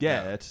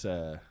 Yeah, that's.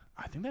 I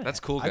think That's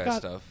cool I guy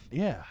got- stuff.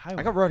 Yeah, highway.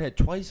 I got roadhead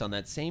twice on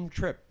that same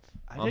trip.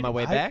 I On did- my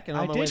way I- back and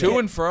on I my did way get- To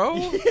and fro?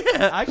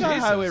 I got Jesus.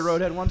 highway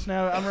roadhead once.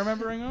 Now I'm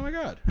remembering. Oh my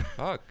god.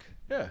 Fuck.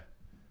 Yeah.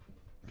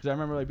 Because I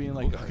rember like being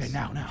like, Cool okay, guys.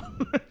 now.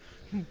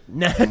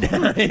 Nah,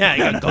 yeah,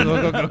 you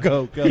gotta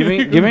go.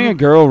 giving a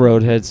girl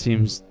roadhead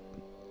seems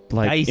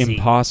like Dicey.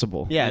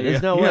 impossible. Yeah,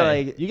 there's no Yeah.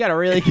 way. You gotta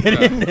really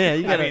get in there.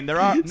 You I gotta. mean, there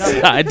are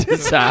Side to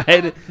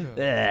side.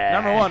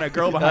 number one, a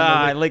girl behind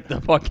I the like the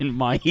fucking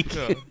mic.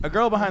 a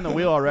girl behind the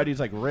wheel already is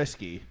like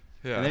risky.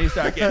 Yeah. And then you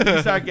start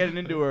getting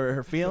into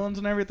her feelings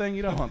and everything.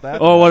 You don't want that.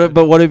 Oh,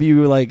 what if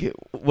you like?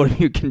 What if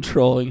you're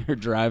controlling her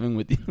driving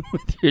with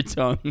your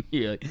tongue?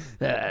 You're like,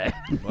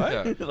 What?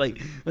 Yeah. like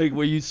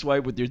where you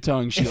swipe with your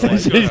tongue. She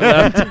like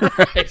left to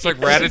right. It's like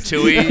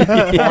Ratatouille,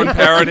 porn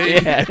parody.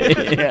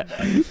 Yeah.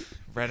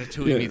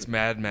 Ratatouille Yeah. meets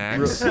Mad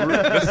Max.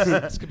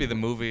 This could be the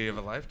movie of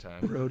a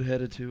lifetime.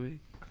 Roadhead a Tui.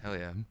 Hell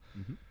yeah.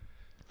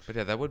 But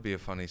yeah, that would be a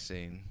funny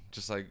scene.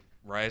 Just like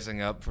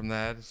rising up from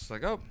that. It's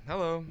like, oh,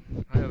 hello,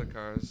 hi other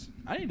cars.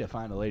 I need to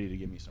find a lady to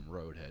give me some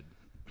roadhead.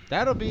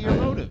 That'll be your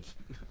motive.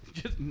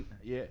 Just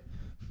yeah.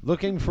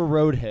 Looking for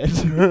roadhead.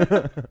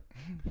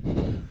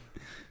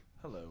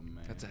 Hello,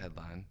 man. That's a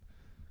headline.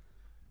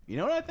 You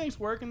know what I think's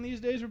working these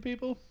days for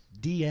people?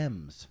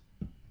 DMs.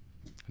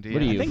 DM.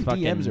 What are I you think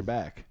fucking- DMs are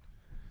back.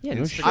 Yeah,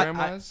 no shit.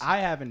 Instagram-wise? I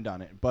haven't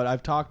done it, but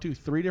I've talked to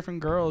 3 different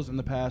girls in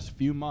the past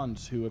few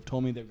months who have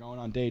told me they're going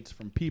on dates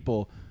from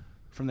people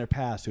from their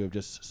past who have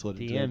just slid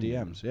into their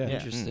DMs. Yeah. Yeah.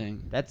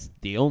 Interesting. That's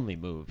the only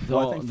move. So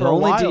I think The for a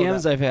only while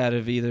DMs that- I've had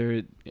have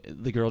either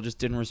the girl just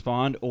didn't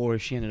respond or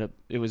she ended up.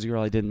 It was a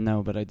girl I didn't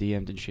know, but I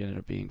DM'd and she ended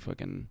up being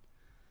fucking.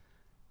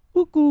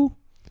 Cuckoo.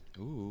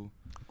 Ooh.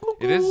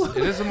 It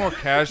is a more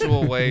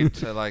casual way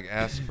to like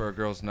ask for a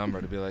girl's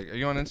number, to be like, are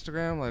you on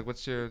Instagram? Like,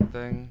 what's your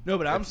thing? No,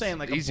 but I'm It's saying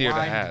like easier a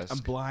blind, to ask.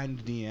 a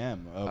blind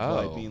DM of Oh.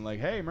 like being like,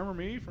 hey, remember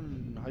me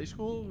from high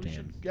school? We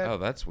should get Oh,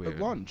 that's weird.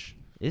 lunch.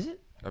 Is it?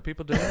 Are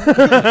people doing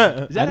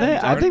that? Is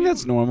that I think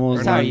that's normal.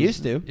 That's as how I long as-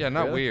 used to. Yeah,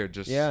 not Really? weird.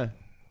 Just Yeah.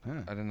 Huh.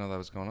 I didn't know that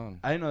was going on.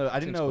 I didn't know. I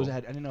didn't Seems know. cool. I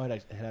didn't know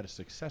it had a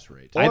success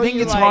rate. I Or think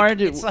you it's like- hard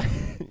to it's like-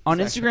 on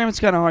Instagram. It's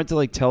kind of hard to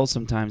like tell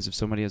sometimes if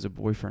somebody has a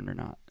boyfriend or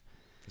not.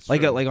 It's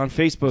Like true. like on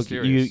Facebook,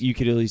 Mysterious. you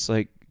could at least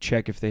like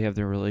check if they have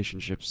their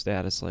relationship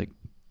status like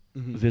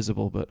Mhm.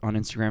 visible. But on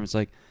Instagram, it's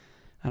like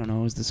I don't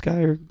know. Is this guy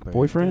your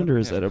boyfriend or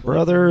is Yeah. that a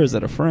brother? Or is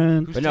that a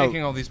friend? Who's But no.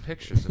 taking all these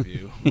pictures of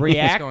you?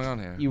 React. What's going on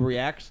here? You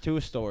react to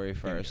a story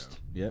first,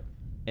 Yep.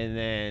 and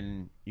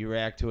then you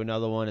react to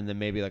another one, and then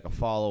maybe like a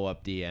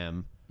follow-up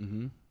DM,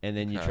 Mm-hmm. and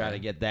then you try Okay. to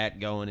get that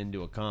going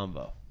into a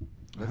combo.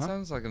 That Uh-huh.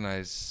 sounds like a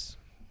nice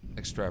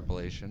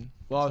extrapolation.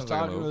 Well, I was Sounds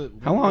like a talking move.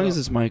 with. How long is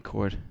this mic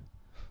cord?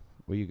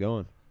 Where you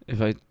going?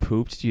 If I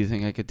pooped, do you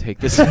think I could take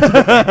this?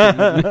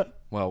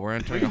 Well, we're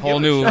entering a whole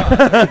new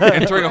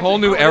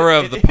era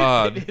of the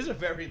pod. It is a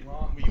very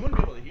long. You wouldn't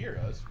be able to hear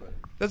us, but.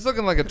 That's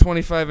looking like a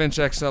 25-inch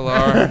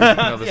XLR. You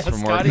know this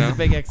from work Scotty's now. a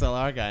big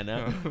XLR guy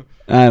now.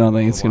 I don't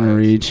think it's gonna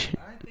Otherwise- reach.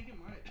 I think it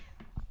might.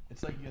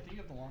 It's like I think you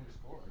have the longest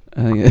cord.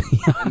 I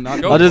think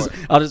Not Go I'll for just it.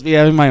 I'll just be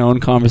having my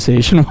own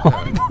conversation. No,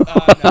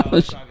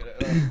 it's not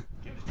gonna.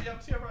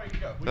 See how far I can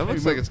go. That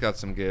looks like it's got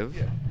some give.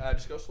 Yeah.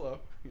 Just go slow.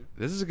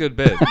 This is a good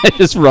bit. I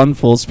just run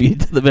full speed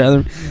to the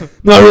bathroom.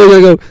 No, I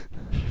really gotta go.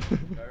 All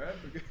right.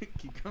 We're good.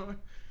 Keep going.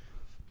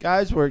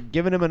 Guys, we're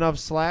giving him enough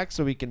slack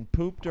so we can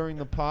poop during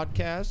the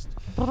podcast.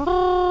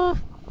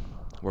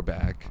 We're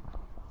back.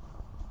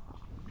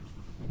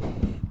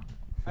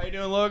 How you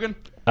doing, Logan?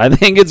 I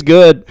think it's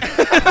good.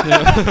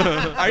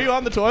 Are you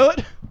on the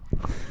toilet?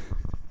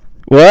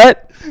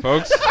 What?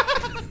 Folks,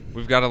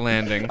 we've got a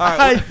landing.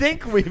 I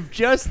think we've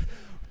just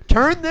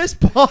turned this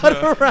pod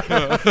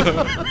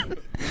around.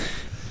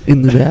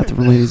 In the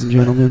bathroom, ladies and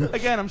gentlemen.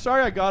 Again, I'm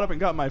sorry I got up and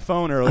got my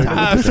phone earlier.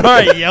 I'm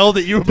sorry I yelled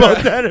at you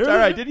about that. It's all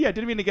right.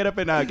 Didn't mean to get up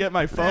and get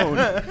my phone.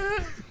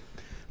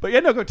 But yeah,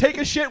 no, go take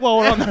a shit while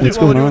we're on the What's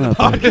while we're going doing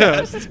on the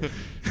out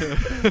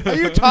podcast. Are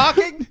you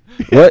talking?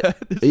 What?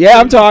 Yeah,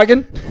 I'm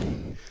talking.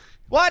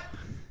 What?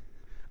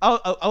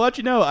 I'll let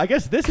you know. I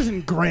guess this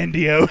isn't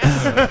grandiose.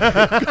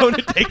 Going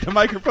to take the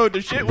microphone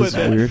to shit with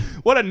That's it. weird.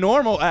 What a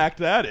normal act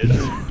that is.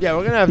 Yeah,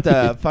 we're gonna have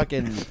to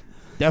fucking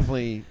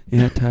definitely.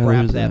 Yeah,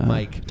 Tyler's that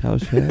mic.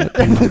 Tyler's fat.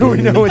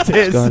 We know it's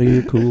his. Scotty,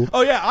 you're cool.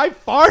 Oh yeah, I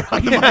fart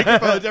on the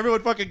microphones.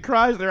 Everyone fucking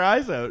cries their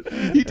eyes out.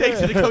 He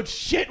takes it and goes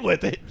shit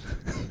with it.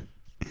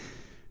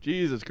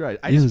 Jesus Christ!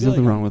 I Yeah, just there's feel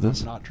nothing like wrong I'm- with I'm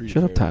this. not treated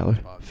Shut up, fairly Tyler. on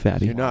this podcast.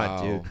 Fatty. You're not,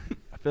 Wow. dude.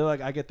 I feel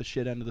like I get the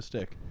shit end of the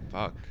stick.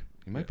 Fuck.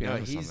 You might be No,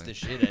 onto he's something. the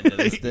shit end of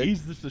this thing.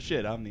 He's just the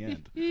shit. I'm the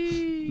end.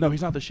 No,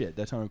 he's not the shit.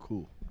 That sounded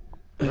cool.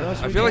 I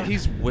feel like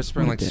he's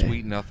whispering like Okay.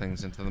 sweet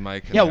nothings into the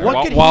mic. in Yeah, there what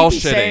while, could while he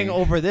be shitting. saying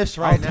over this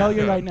right I'll now? tell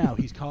you right now.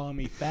 He's calling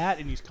me fat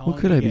and he's calling What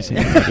could me I be gay.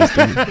 saying about this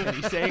dude? And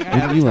he's saying I What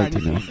have would a you like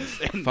tiny to know? penis,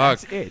 and Fuck.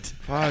 that's it.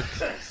 Fuck.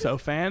 So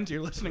fans,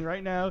 you're listening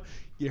right now.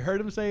 You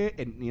heard him say it,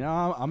 and you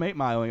know I'm 8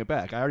 miling it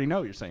back. I already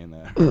know you're saying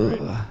that.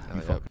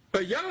 Right?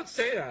 But y'all don't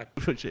say that.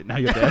 Oh, shit, now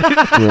you have to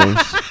edit.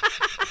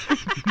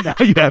 Gross. Now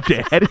you have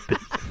to edit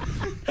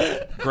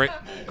this.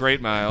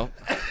 Great mile.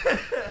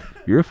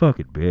 You're a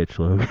fucking bitch,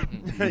 Logan.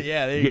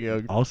 Yeah, there you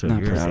go. Also,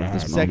 Not you're proud an of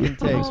this ass. moment.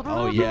 Second takes.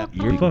 Oh yeah.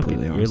 You're Being fucking.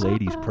 completely Your honest.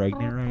 lady's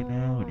pregnant right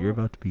now, and you're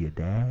about to be a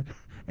dad.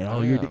 And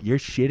all Yeah. you're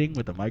shitting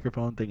with the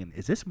microphone, thinking,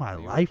 "Is this my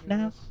life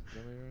now?"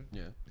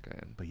 Yeah. Go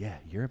ahead. But yeah,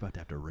 you're about to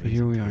have to raise. But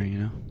here a we kid. are, you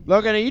know.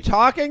 Logan, are you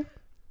talking?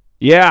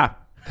 Yeah.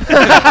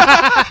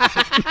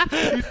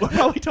 We're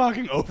probably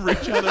talking over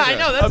each other. I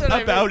know, that's what I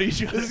mean. about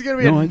each other. This is gonna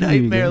be No, a I can hear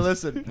you nightmare. guys.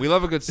 Listen. We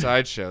love a good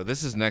sideshow.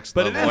 This is next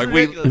But it level. is Like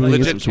we ridiculous. I mean, I guess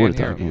legit I'm sort of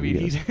can't hear talking. you.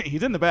 I mean,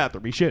 he's in the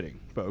bathroom. He's shitting,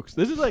 folks.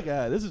 This is like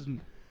this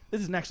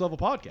is next level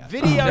podcast.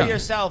 Video Yeah.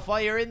 yourself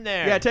while you're in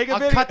there. Yeah, take a I'll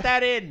video. cut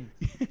that in.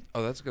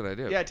 Oh, that's a good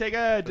idea. Yeah, take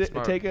That's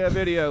smart. a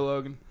video,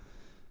 Logan.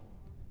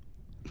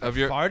 Of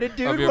your Farted, of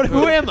dude? your Who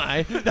poop. am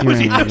I? Here I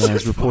am,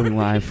 guys, reporting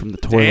live from the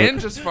toilet Dan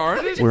just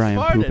farted? where I am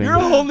farted. pooping. You're a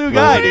whole new live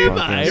guy, on the dude.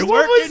 podcast. You're What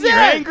working, was you're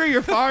that? angry,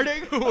 you're farting.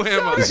 Who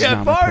am I? This is Yeah,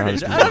 not my farted.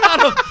 proudest I'm moment.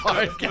 not a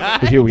fart guy.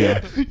 But here we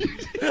are.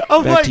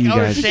 I'm Back like, to you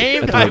guys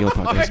ashamed. at the I regular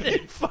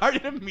podcast.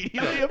 Farted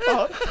immediately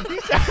about.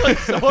 You sound like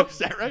so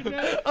upset right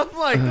now. I'm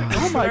like,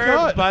 Oh my disturbed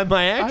God. by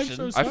my I'm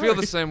actions. so I feel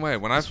the sorry. same way.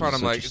 When I fart, I'm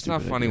such like, a it's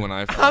not stupid funny idea. when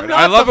I I'm fart. not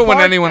I love the it when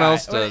fart anyone guy.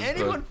 else does. When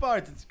anyone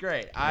farts, it's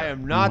great. I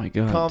am not Oh my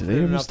god, do confident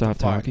they ever enough stop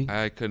to fart. talking?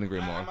 I couldn't agree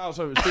more. I'm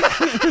also.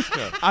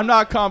 I'm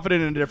not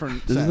confident in a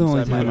different. This is the sense. only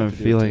That might time I have to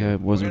do feel with like it. I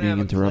wasn't We're gonna being have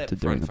a clip interrupted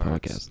during the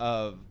front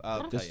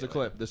podcast. This is a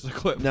clip. This is a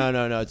clip.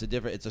 No, it's a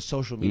different. It's a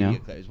social You media know?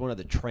 clip. It's one of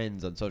the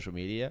trends on social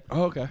media.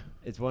 Oh, okay.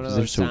 It's one of 'Cause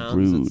they're those so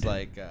sounds. It's rude.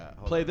 like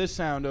hold Play on. this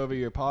sound over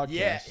your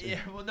podcast. Yeah.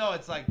 Well, no,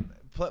 it's like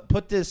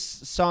put this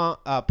song.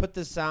 Put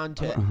this sound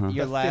to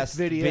your The last fifth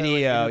video,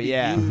 video. like,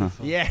 Yeah.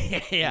 beautiful.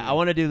 Yeah. I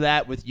want to do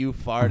that with you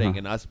farting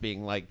and us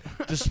being like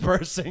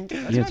dispersing.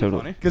 Yeah,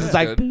 totally. Because it's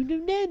Yeah. like.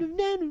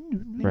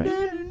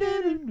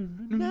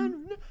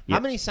 How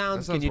many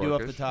sounds That can sounds you do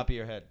off the workish. top of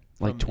your head?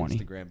 Like from 20.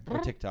 Instagram or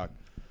TikTok.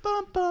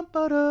 Bum, bum,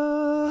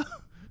 ba-da.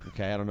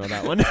 Okay, I don't know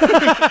that one. Is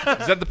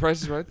that the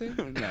Price is Right thing?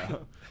 No.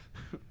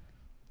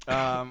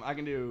 I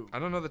can do. I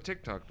don't know the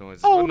TikTok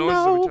noises. Oh, What noises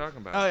are we no. talking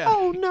about? Oh yeah.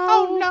 Oh no!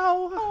 Oh no!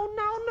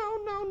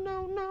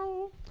 Oh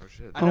no! Oh,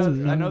 shit. I know. Oh,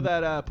 I know no.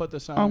 that. Put the Oh,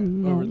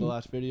 sound over no. the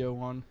last video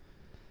one.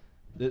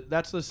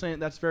 That's the same.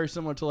 That's very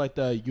similar to like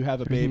the you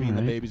have a baby and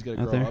the right baby's gonna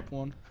out grow there. up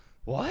one.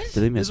 What? Do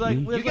they miss like-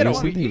 me? you You get, know,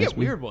 a, think you miss get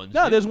me? weird ones.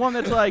 No, dude. there's one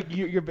that's like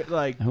you're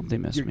like I hope they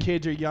miss your me.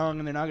 kids are young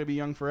and they're not gonna be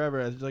young forever.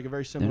 It's like a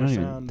very They're similar not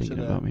even sound to thinking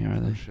that. about me, are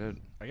they? Shit.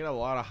 I get a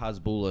lot of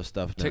Hasbulla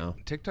stuff now.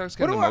 TikTok's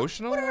What getting are our-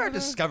 emotional. What are our over that?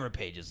 Discover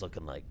pages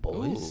looking like,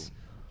 boys? Ooh.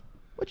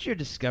 What's your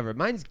Discover?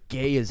 Mine's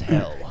gay as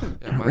hell.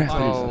 Yeah, mine's Wrap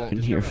all, it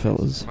in here,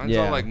 fellas. mine's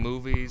Yeah. all like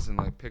movies and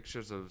like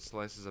pictures of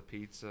slices of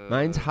pizza.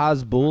 Mine's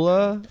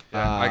Hasbulla.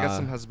 Yeah, I got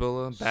some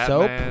Hezbollah,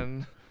 soap.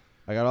 Batman,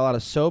 I got a lot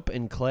of soap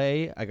and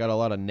clay. I got a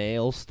lot of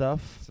nail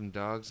stuff. some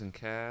dogs and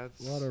cats,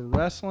 A lot of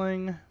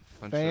wrestling,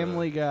 Bunch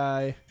Family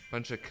Guy,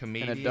 bunch of and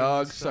comedians, a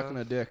dog stuff. sucking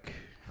a dick.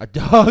 A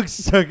dog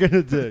sucking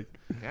a dick.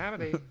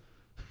 Comedy.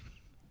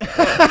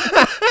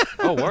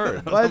 Oh,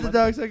 word. Why is the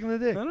dog sucking the I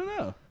dick? don't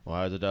know.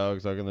 Why is the dog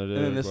sucking the dick?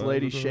 And then this Why is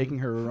lady's the dog- shaking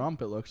her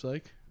rump. It looks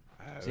like.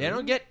 See, I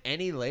don't get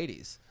any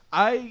ladies.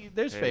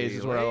 There's Hey,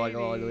 phases where I like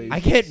all of these. I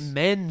get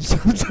men Yeah,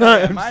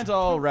 sometimes. mine's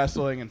all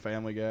wrestling and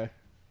Family Guy.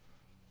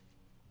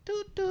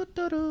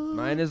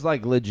 Mine is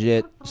like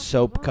legit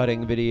soap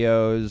cutting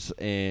videos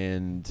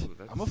and Ooh,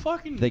 that's- I'm a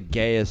fucking. the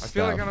gayest I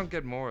feel stuff. like I don't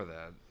get more of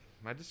that.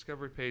 My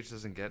Discovery page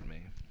doesn't get me.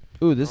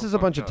 Ooh, this Oh, is a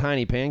bunch fucked of up.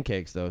 tiny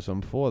pancakes though, so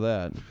I'm for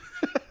that.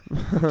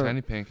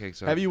 Tiny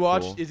pancakes are Have you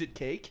watched? cool. Is it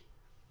Cake?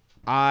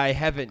 I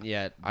haven't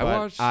yet. I but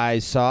watched- I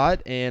saw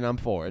it and I'm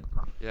for it.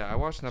 Yeah, I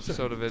watched an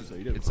episode of it. so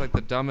you didn't It's like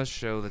the dumbest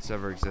show that's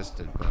ever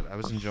existed, but I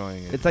was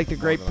enjoying it. It's like the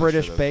more Great than I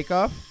British should've. Bake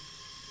Off.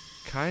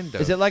 Kind of.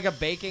 Is it like a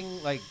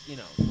baking, like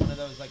one of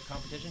those like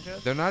competition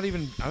shows? They're not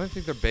even. I don't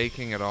think they're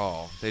baking at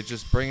all. They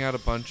just bring out a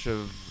bunch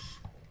of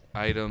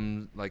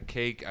items, like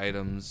cake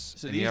items,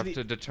 So and you these have the-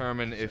 to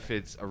determine if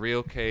it's a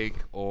real cake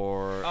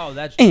or. Oh,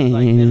 that's just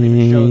like they don't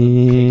even show the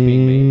cake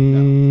being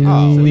made. No.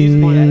 Oh, so these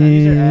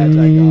are ads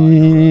I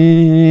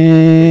got.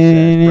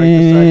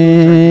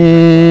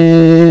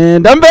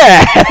 And I'm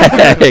back.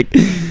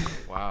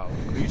 Wow.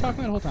 Were you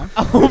talking that whole time?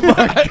 Oh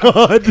my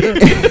god!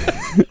 This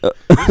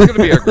is gonna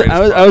be our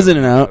greatest. I was in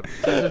and out.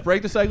 So it says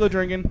break the cycle of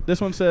drinking.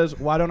 This one says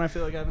why don't I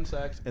feel like having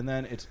sex? And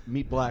then it's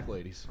meet black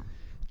ladies.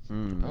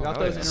 Oh, Got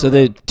hell those yeah. in So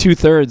the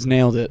 2/3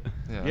 nailed it.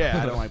 Yeah,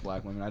 I don't like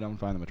black women. I don't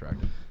find them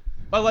attractive.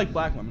 I like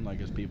black women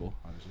like as people,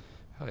 obviously.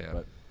 Hell yeah.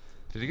 But-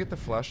 Did you get the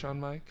flush on,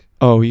 Mike?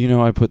 Oh,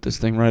 I put this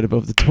thing right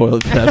above the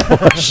toilet for that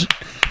flush.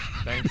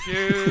 Thank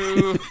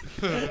you.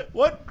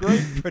 What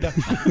great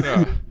production!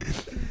 Yeah.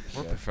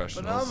 We're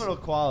professionals. Phenomenal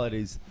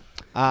qualities.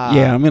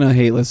 Yeah, I'm gonna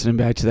hate listening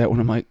back to that when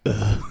I'm like,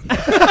 ugh.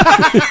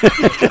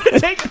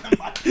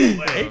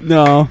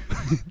 No.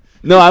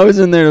 No, I was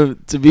in there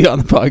to be on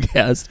the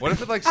podcast. What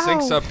if it like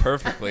syncs up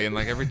perfectly and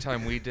like every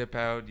time we dip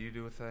out, you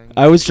do a thing?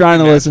 I was trying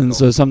to listen,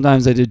 Magical. so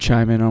sometimes I did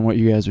chime in on what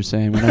you guys were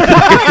saying. When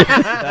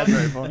That's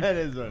very funny. That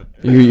is funny.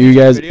 you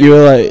guys, Video you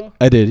were as like, well?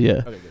 I did, yeah.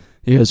 Okay, good.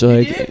 You guys were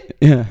like, did?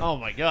 yeah. Oh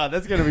my god,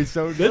 that's gonna be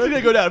so good. This is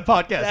gonna go down a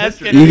podcast. That's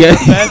history. gonna You be guys-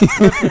 the best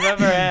clip we've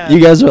ever had. You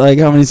guys were like,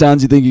 how many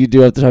sounds do you think you could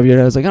do off the top of your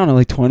head? I was like, I don't know,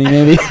 like 20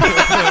 maybe.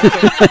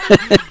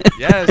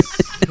 Yes.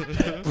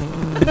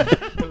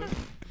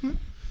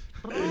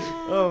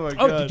 Oh my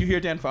Oh, god. did you hear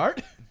Dan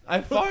fart? I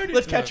farted.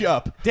 Let's catch you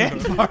up. Dan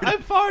farted. I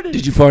farted.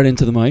 Did you fart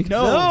into the mic?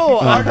 No, No,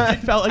 he farted. It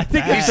felt like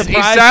think that. he's He's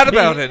sad me.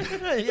 about it.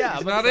 Yeah,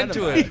 He's I'm not upset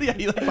into about it. Yeah,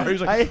 he like farted. He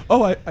was like,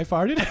 oh, I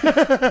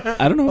farted?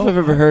 I don't know if I've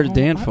ever heard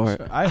Dan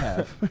fart. I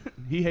have.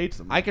 He hates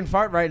them. I can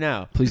fart right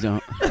now. Please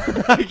don't.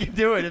 I can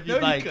do it if No,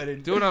 you'd like. you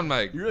couldn't. Do it on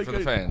mic You really for the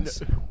couldn't.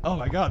 fans. Oh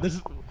my god,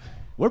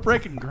 we're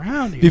breaking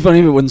ground It'd be here. funny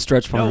if it wouldn't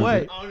stretch far No enough.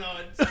 way. Oh no,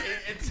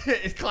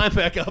 it's climb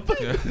back up.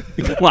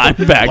 Climb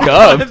back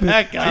up. Climb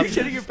back up. Are you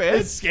shitting your He's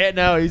pants? scared.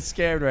 No, he's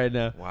scared right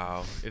now.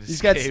 Wow. It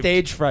He's got escaped.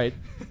 stage fright.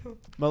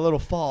 My little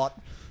fart.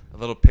 a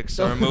little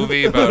Pixar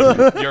movie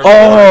about your.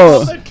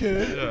 Oh! I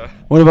could. Yeah.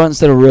 What about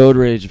instead of road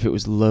rage if it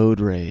was load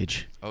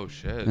rage? Oh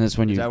shit. And that's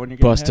when Is you that when you're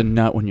getting bust a head?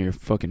 nut when you're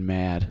fucking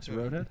mad. It's a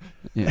roadhead.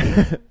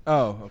 Yeah.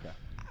 Oh, okay.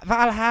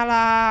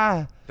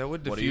 Valhalla. That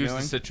would What are you diffuse the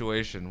doing?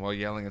 situation while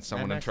yelling at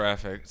someone in next.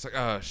 traffic. It's like,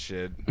 oh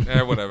shit.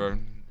 Whatever.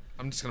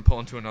 I'm just gonna pull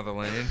into another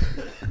lane.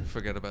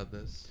 Forget about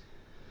this.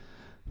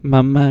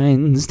 My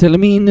mind's telling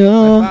me My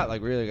no. thought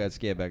like really got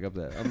scared back up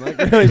there. I'm like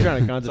really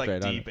trying to It's concentrate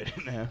like on deep it.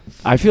 in it now.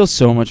 I feel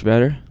so much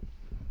better.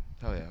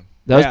 Hell yeah.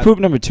 That was Yeah. poop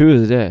number 2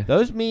 of the day.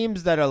 Those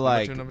memes that are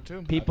like Number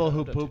two. people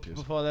who I've done pooped tattoos.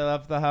 before they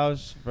left the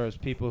house versus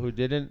people who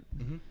didn't.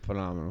 Mhm.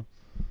 Phenomenal.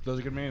 Those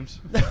are good memes.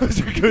 Those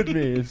are good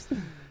memes.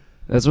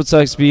 That's what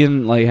sucks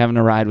being like having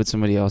to ride with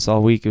somebody else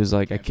all week. It was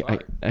like Can't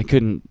fart. I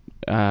couldn't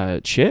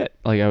shit.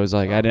 Like I was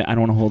like I don't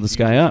want to hold this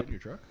guy up. In your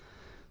truck?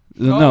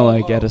 No,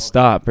 like at oh, a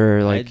stop or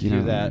I like had you to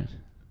know do that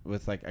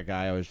with like a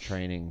guy I was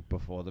training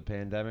before the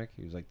pandemic.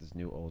 He was like this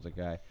new older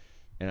guy,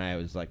 and I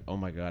was like, "Oh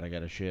my god, I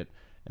gotta shit!"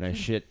 And I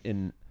shit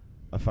in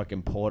a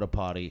fucking porta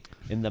potty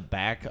in the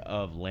back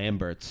of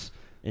Lambert's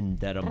in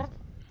Dedham,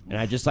 and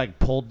I just like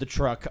pulled the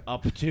truck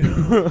up to.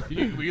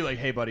 Were you like,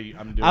 hey, buddy,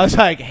 I'm doing I was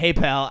like, "Hey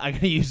pal, I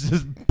gotta use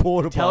this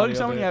porta potty." telling over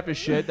someone you there." have to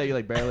shit that you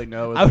like barely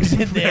know. Is I was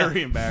like, in there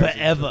very embarrassing.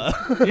 forever.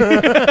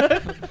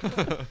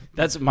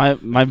 That's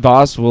my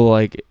boss will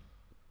like.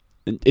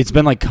 It's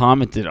been like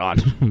commented on.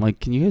 I'm like,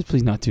 can you guys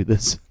please not do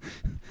this?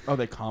 Oh,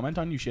 they comment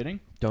on you shitting?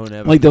 Don't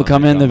ever. Like they'll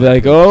come in, they'll be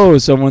like, oh,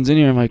 someone's in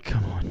here. I'm like,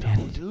 come on,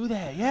 man. Do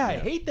that. Yeah, I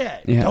hate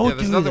that. Yeah. Don't Yeah,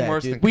 there's do nothing that,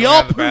 worse dude. than We coming all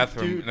out of the poop,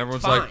 bathroom dude. and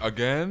everyone's Fine. like,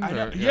 again? I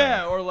know, Or-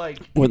 yeah, or like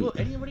When-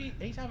 people,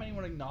 anytime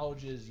anyone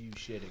acknowledges you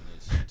shitting,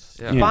 it's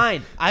Yeah. Yeah.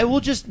 Fine, I will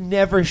just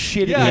never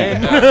shit yeah,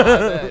 again.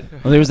 yeah.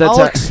 Well, there was that I'll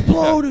time.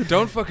 explode.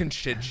 Don't fucking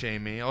shit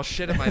shame me. I'll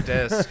shit at my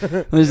desk.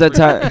 There's that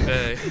every time.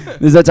 day.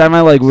 There's that time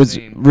I like was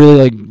Same. really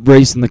like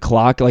racing the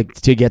clock like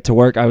to get to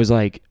work. I was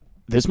like,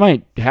 this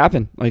might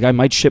happen. Like I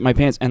might shit my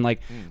pants, and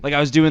like I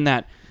was doing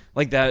that.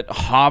 Like that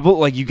hobble,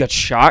 like you got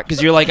shot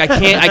because you're like I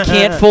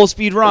can't full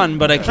speed run,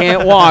 but I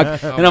can't walk,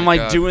 and I'm my like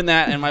God. doing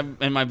that,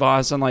 and my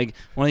boss and like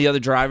one of the other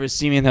drivers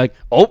see me and they're like,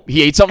 oh,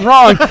 he ate something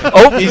wrong,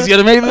 oh, he's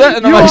gonna make that,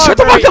 and I'm You like, are shut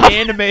the very fuck up,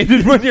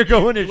 animated when you're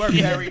going to You are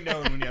shit. very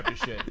known when you have to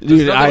shit.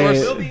 dude. nothing worse-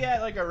 We'll be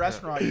at like a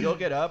restaurant. You'll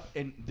get up,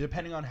 and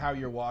depending on how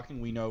you're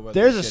walking, we know whether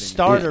There's you're a shitting.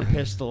 starter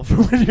pistol for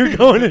when you're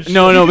going to shit.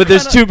 No, but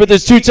there's kinda- two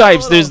you get a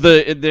types. There's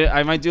the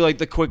I might do like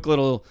the quick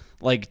little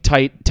like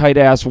tight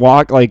ass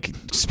walk, like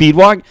speed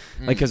walk,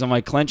 like because I'm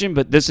like clenching.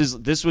 But this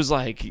was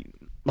like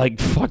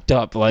fucked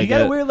up. Like You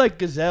gotta wear like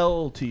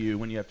gazelle to you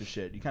when you have to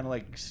shit. You kind of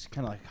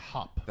like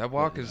hop. That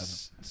walk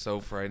is so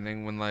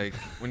frightening when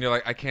you're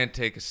like, I can't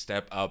take a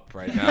step up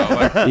right now.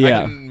 Like, Yeah.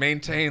 I can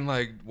maintain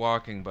like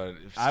walking, but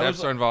if I was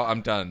steps are involved,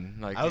 I'm done.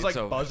 Like I was it's like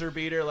over. buzzer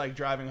beater, like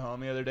driving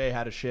home the other day,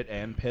 had to shit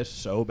and piss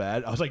so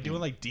bad. I was like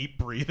doing like deep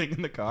breathing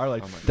in the car,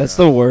 like. Oh my that's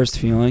God. the worst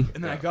feeling.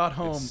 And then I Yeah, got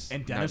home, it's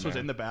and Dennis was nightmare.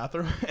 in the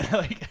bathroom, and I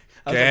was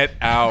Get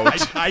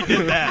out. I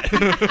did that.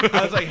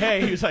 I was like,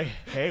 hey. He was like,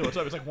 hey, what's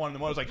up? It's like 1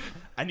 a.m. I was like,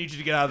 I need you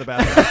to get out of the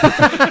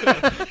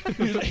bathroom.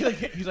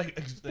 he's like,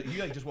 he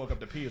like just woke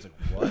up to pee. He was like,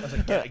 what? I was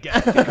like,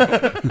 get.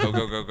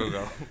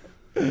 Go.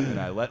 And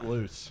I let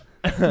loose.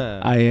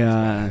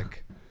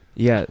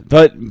 Yeah,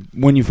 but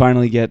when you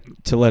finally get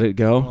to let it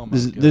go, Oh my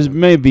there's God.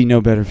 maybe no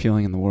better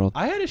feeling in the world.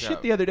 I had a shit Yeah.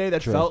 the other day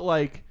that True. felt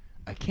like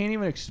I can't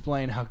even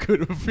explain how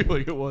good of a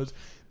feeling it was,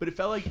 but it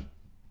felt like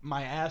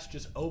my ass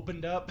just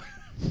opened up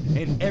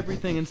and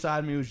everything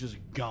inside me was just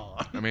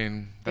gone. I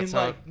mean, that's in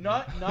how. like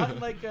not in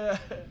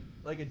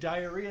like a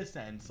diarrhea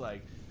sense.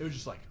 Like it was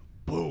just like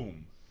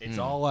boom, it's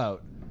all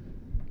out.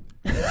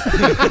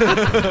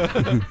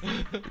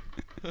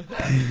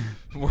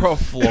 We're all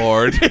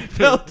floored. It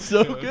felt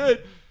so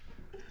good.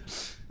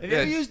 Have you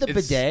ever Yeah, used a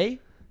it's- bidet?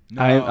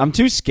 No. I'm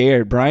too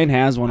scared. Brian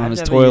has one on I've his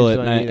never toilet, used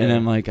and, one and either.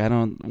 I'm like, I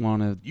don't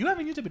want to. You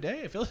haven't used a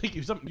bidet? It feels like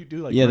it's something you do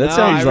like Yeah, that No,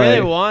 sounds I really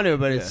like- want to,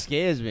 but it Yeah.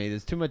 scares me.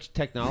 There's too much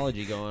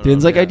technology going on.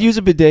 Dan's like, Yeah. I'd use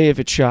a bidet if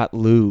it shot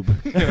lube.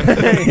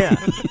 yeah.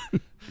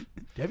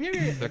 Have you ever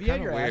They're had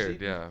kind your of ass weird.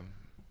 eaten? Yeah.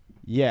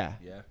 Yeah.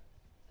 Yeah. I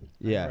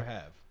Yeah. never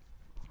have.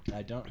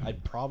 I don't.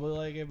 I'd probably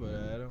like it, but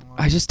I don't want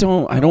I just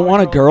don't. I don't don't wanna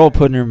want a go girl there.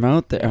 putting her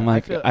mouth there. I'm I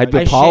like, feel- I'd I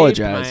I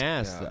apologize. shaved my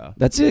ass Yeah. though.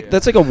 That's it. Yeah.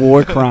 That's like a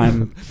war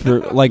crime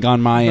for like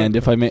on my end.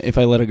 If I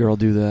let a girl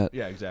do that,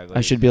 Yeah, exactly.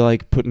 I should be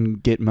like putting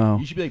Gitmo.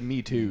 You should be like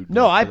me too.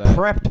 No, I for that.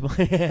 prepped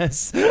my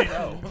ass. I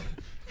know.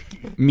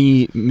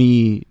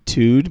 Me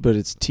too'd, but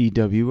it's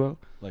TWO.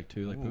 Like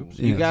two, like poops.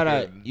 Yeah. You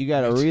gotta good. you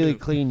gotta Me really too.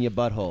 clean your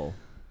butthole.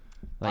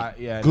 Like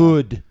yeah, no.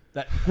 good.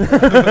 That,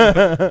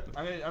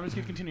 I'm just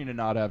gonna continue to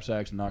not have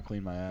sex and not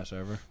clean my ass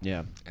ever.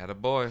 Yeah. Atta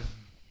boy.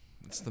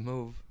 It's the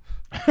move.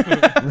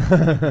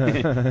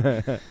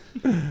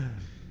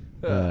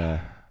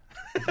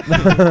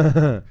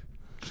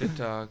 Shit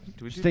talk.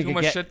 Do we do too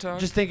much shit talk?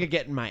 Just think of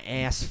getting my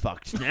ass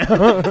fucked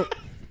now.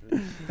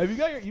 Have you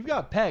got you've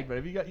got pegged,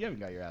 but you haven't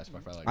got your ass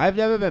fucked by like. I've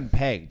never been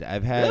pegged.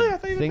 I've had Really? I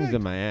thought you were things pegged.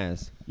 in my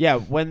ass. Yeah,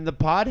 when the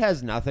pod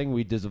has nothing,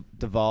 we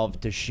devolve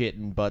to shit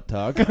and butt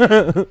talk.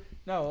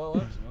 No, well,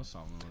 that's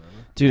something or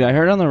whatever. Dude, I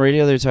heard on the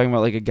radio they were talking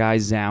about like a guy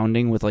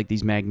zounding with like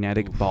these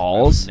magnetic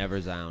balls.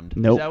 Never zound.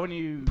 Nope. Is that when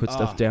you Put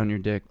stuff down your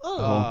dick.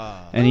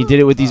 Oh. And he did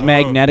it with these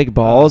magnetic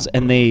balls,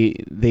 and they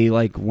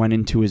like went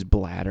into his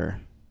bladder.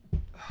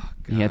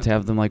 He had to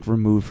have them like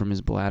removed from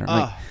his bladder.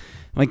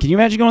 Like, can you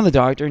imagine going to the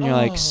doctor and you're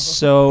like,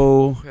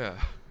 so Yeah.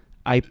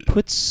 I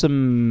put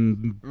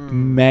some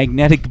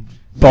magnetic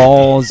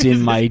balls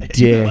in my You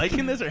dick.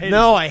 liking this or hating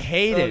No, it? I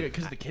hate it.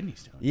 Because the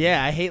kidneys don't.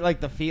 Yeah, I hate like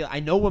the feel. I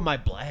know where my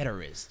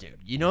bladder is, dude.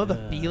 You know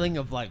the feeling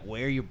of like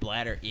where your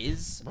bladder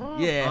is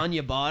on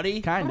your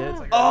body? Kind of. It's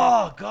like,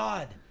 Oh,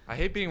 God. I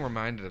hate being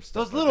reminded of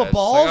stuff. Those like little that. It's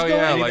balls like, oh,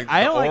 going yeah, in. like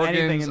I the don't like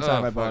anything organs. inside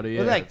my fuck. body,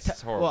 Well, yeah. like,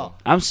 It's horrible. well,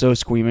 I'm so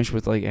squeamish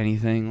with like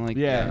anything. Like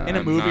yeah. In a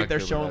I'm movie, not if they're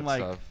good with showing that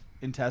like stuff.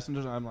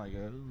 intestines, I'm like,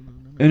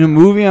 in a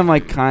movie, I'm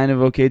like kind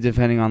of okay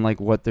depending on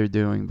like what they're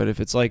doing. But if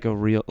it's like a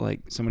real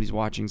like somebody's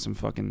watching some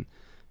fucking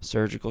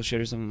surgical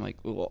shit or something, I'm like,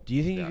 ugh. do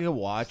you think you could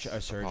watch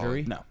a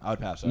surgery? no, I would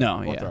pass out. No,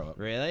 I'll yeah. throw up.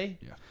 Really?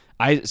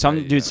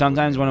 Dude,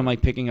 sometimes when I'm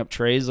like picking up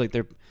trays, like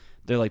they're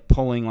like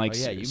pulling like Oh,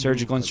 yeah, you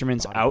surgical move, like,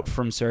 instruments body out parts.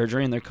 from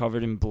surgery and they're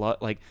covered in blood.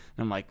 Like,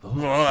 and I'm like,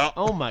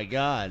 Oh, my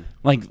God.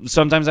 like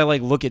sometimes I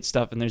like look at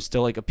stuff and there's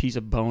still like a piece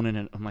of bone in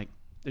it. I'm like,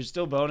 there's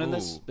still bone in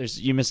this.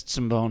 Ooh. You missed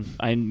some bone.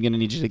 I'm gonna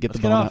need you to get Let's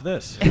the get bone off out.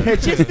 this.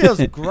 It just feels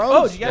Oh,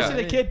 gross. did you guys see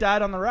the kid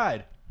died on the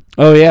ride?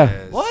 Oh yeah,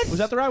 Yes. What? Was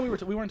that the ride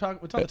we weren't talking?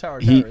 It's on the tower.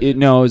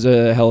 no, it was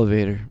a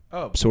elevator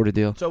Oh, sort of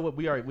deal. so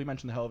we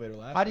mentioned the elevator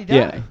last. How'd he die?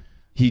 Yeah,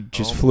 he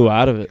just Oh flew my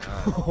out of it.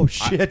 Oh,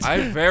 shit.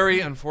 I very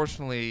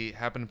unfortunately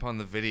happened upon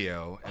the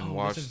video and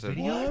watched it.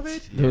 video of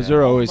it? Those Yeah.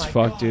 are always my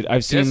fucked, God. dude.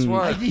 I've Guess seen.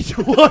 what? I need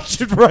to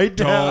watch it right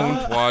now.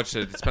 Don't watch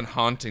it. It's been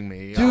haunting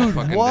me all Dude,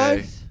 fucking what?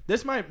 day.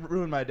 This might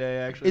ruin my day.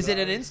 Actually, Is it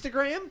an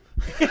Instagram?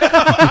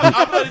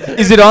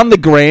 Is it on the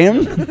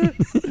gram?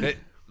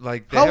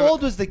 They How have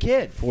old was the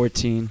kid?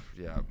 14.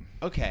 Yeah.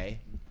 Okay.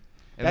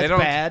 And That's they don't,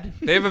 bad.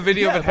 They have a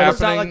video of it But it's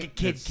happening. not like a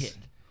kid It's- kid.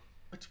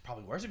 It's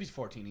probably worse if he's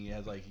 14. He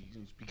has like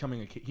he's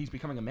becoming a kid. He's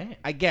becoming a man.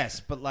 I guess,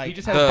 but like He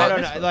just had a I bat don't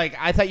know. mitzvah. Like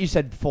I thought you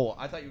said 4.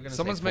 I thought you were gonna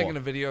Someone's say making 4.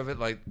 a video of it.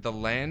 Like the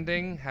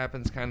landing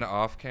happens kind of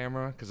off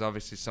camera because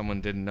obviously someone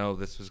didn't know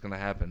this was going to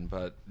happen.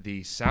 But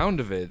the sound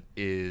of it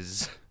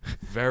is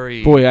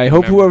very. Boy, I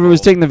hope whoever was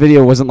memorable. taking the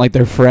video wasn't like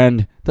their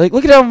friend. They're like,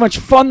 look at how much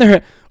fun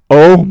they're.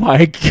 Oh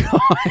my god.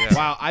 Yeah.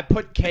 Wow, I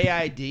put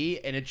KID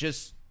and it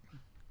just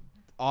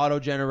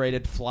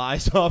auto-generated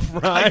flies off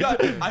ride.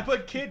 I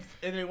put kid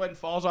and it went and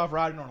falls off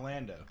ride in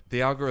Orlando.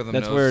 The algorithm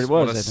That's knows where it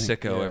was, what a I think.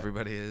 sicko Yeah.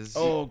 everybody is.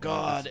 Oh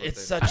God, That's what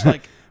it's they- such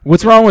like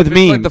What's wrong with If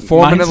me? it's like the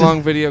 4-minute Mine's-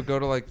 long video, go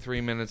to like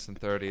 3 minutes and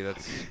 30.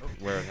 That's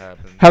where it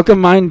happened. How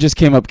come mine just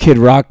came up Kid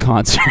Rock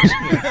concert?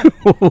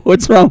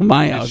 What's wrong with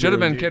my It should have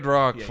been algorithm? Kid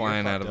Rock Yeah, you're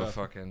flying out fucked of a up.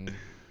 fucking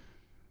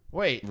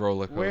wait.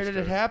 roller coaster. Where did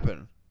it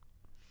happen?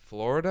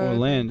 Florida? I think?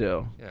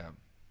 Orlando. Yeah.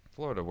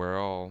 Florida, where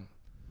all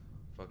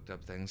fucked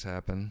up things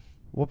happen.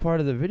 What part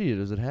of the video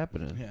does it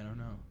happen in? Yeah, I don't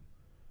know.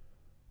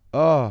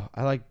 Oh,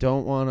 I like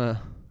don't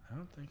wanna. I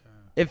don't think.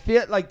 It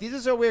feel like these are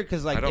so weird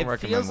because like I don't it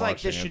recommend feels like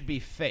this watching it. should be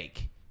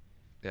fake,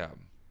 Yeah.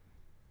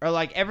 or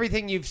like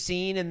everything you've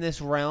seen in this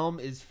realm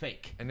is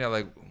fake. And yeah,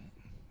 like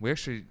we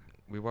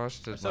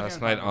watched I it still last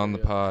can't night find on the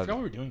video. I pod. forgot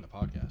we were doing the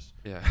podcast.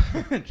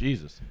 Yeah.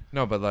 Jesus.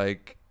 No, but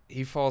like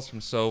he falls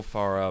from so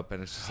far up,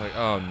 and it's just like,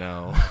 oh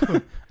no.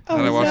 Oh,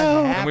 and I watched,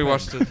 no. and we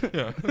watched it.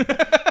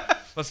 Yeah.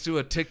 Let's do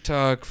a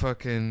TikTok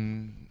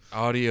fucking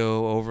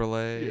audio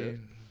overlay.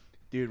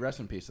 Dude, rest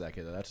in peace to that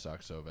kid. That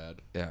sucks so bad.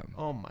 Yeah.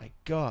 Oh my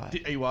God.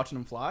 Are you watching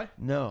him fly?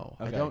 No,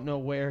 I Okay. don't know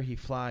where he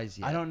flies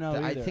yet. I don't know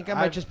I either. think I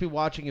might just be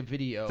watching a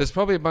video. There's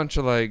probably a bunch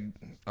of like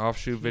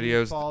offshoot He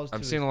videos. falls to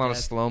I've his seen a lot of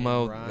death slow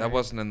mo. in ride. That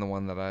wasn't in the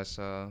one that I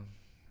saw.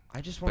 I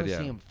just want but to yeah.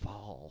 see him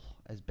fall.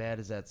 As bad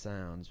as that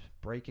sounds,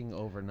 breaking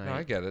overnight. No,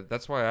 I get it.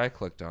 That's why I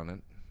clicked on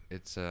it.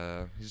 It's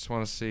you just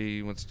want to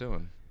see what's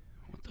doing.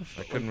 What the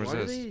I couldn't Why do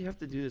resist. they have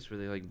to do this where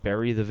they like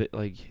bury the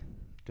like?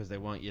 Because they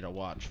want you to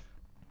watch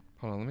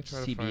Hold on, let me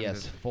try to find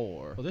CBS it.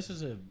 4. Well, this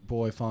is a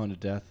boy falling to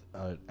death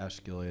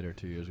escalator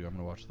 2 years ago. I'm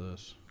gonna watch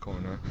this.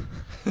 Corner.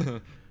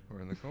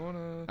 We're in the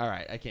corner. All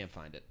right, I can't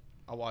find it.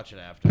 I'll watch it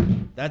after.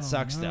 That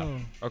sucks though.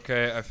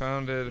 Okay, I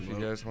found it. If you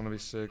guys want to be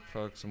sick,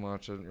 fucks and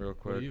watch it real What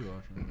quick. are you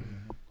watching?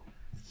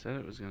 Said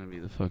it was gonna be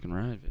the fucking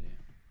ride video.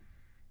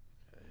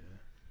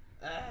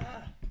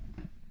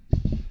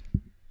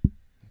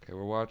 Okay,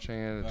 we're watching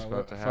it. It's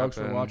about to Folks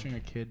happen. are watching a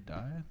kid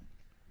die.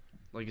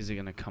 Like, is it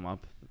gonna come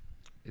up?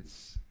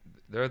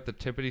 They're at the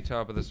tippity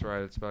top of this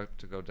ride. It's about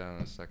to go down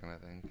in a second, I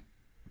think.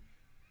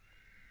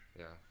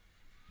 Yeah.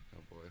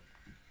 Oh boy.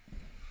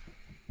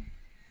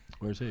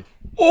 Where's he?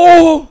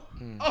 Oh!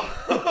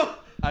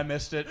 I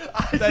missed it.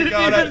 Thank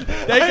God I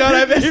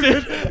missed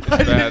it. I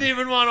didn't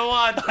even want to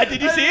watch.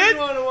 Did you see it?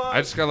 I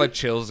just got like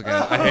chills again.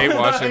 I hate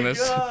watching this.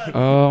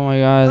 Oh my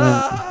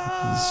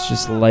god! It's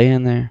just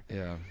laying there.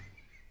 Yeah.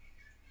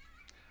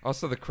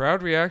 Also, the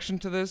crowd reaction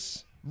to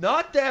this,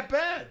 Not that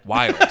bad.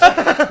 wild.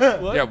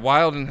 Yeah,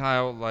 wild and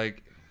how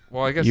like.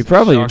 Well, I guess You're it's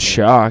probably in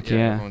shocking. shock,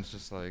 yeah. Everyone's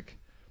just like.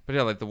 But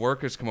yeah, like the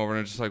workers come over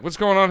and it's just like, what's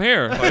going on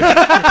here? Like,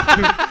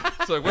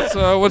 it's like,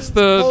 what's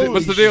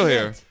the deal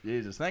here?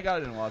 Jesus, thank God I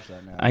didn't watch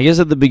that. Now. I guess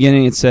at the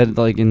beginning it said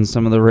like in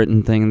some of the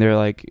written thing they're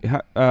like,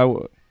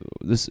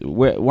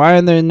 why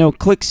are there no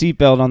click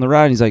seatbelt on the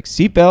ride? And he's like,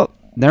 seatbelt?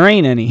 There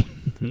ain't any.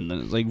 And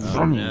then it's like,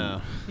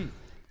 No.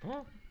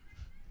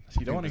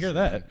 You don't want to hear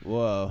that.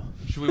 Whoa.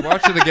 Should we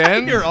watch it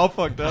again? You're all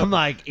fucked up. I'm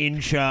like in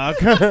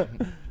shock. No,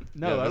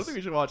 Yeah, I don't think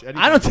we should watch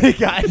anything. I don't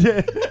think I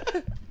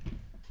did.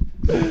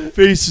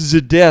 faces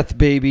of death,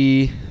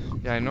 baby.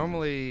 Yeah, I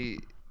normally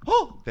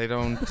they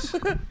don't.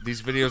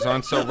 These videos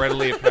aren't so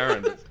readily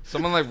apparent.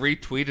 Someone like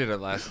retweeted it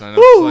last night. I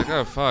was like,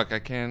 oh fuck, I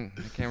can't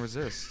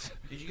resist.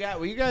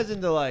 Were you guys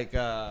into like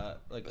the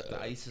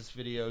ISIS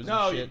videos?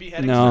 No, and shit?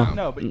 beheading. No.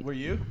 No, but were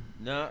you?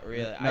 Not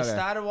really. Okay. I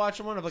started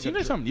watching one of like Seems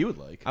like something you would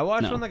like. I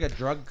watched No. one like a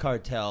drug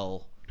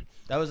cartel.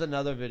 That was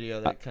another video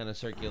that kind of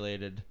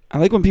circulated. I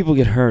like when people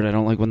get hurt. I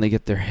don't like when they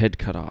get their head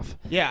cut off.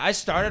 Yeah, I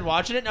started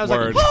watching it and I was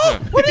Word. like, oh,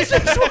 what is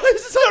this? Why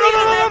is this on the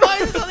internet? Why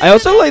is this on the I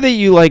also internet? like that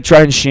you like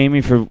try and shame me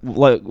for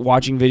like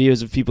watching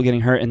videos of people getting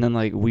hurt, and then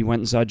like we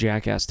went and saw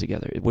Jackass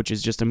together, which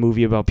is just a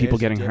movie about people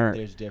getting hurt.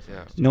 There's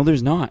difference. No,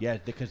 there's not. Yeah,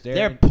 because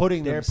They're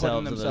putting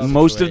themselves in those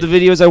Most of the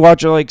situations. videos I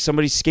watch are like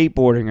somebody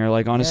skateboarding or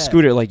like on a Yeah.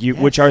 scooter, like you,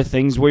 which are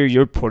things where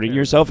you're putting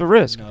yourself at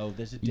risk. No,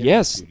 there's a difference.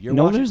 Yes. Dude. You're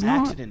No, watching there's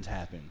not. accidents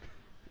happen.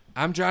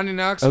 I'm Johnny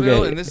Knoxville,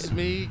 Okay. and this is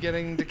me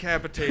getting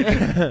decapitated.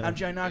 I'm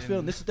Johnny Knoxville,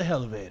 and this is the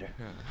elevator.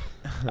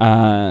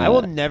 I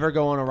will never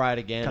go on a ride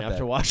again Cut after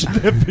that. watching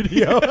that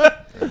video.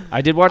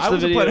 I did watch I the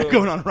wasn't planning video.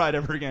 on going on a ride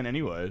ever again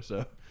anyway,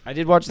 so. I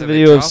did watch the Yeah,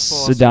 video they of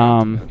jostle us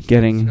Saddam around.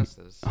 getting Discuss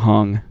this.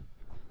 hung.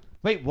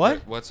 Wait,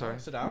 what? What? Sorry.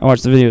 Sit down. I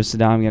watched the video of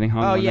Saddam getting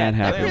hung Oh when yeah, that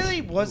that happened.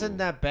 really wasn't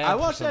that bad. I for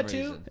watched some that too.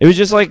 reason. It was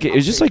just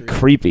like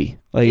creepy.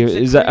 Like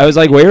It's a I was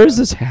like, where is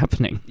this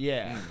happening?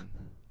 Yeah,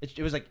 it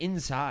was like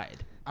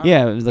inside.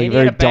 Yeah, it was like And he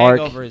very had a bag dark.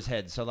 over his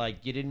head, so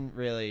like you didn't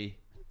really.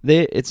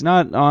 It's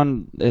not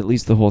on at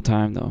least the whole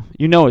time though.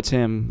 You know it's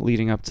him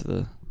leading up to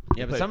the.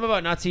 Yeah, but something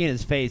about not seeing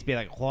his face, be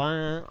like,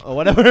 "Wah," or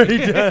whatever he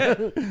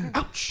does.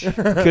 Ouch. Could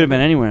have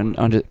been anywhere.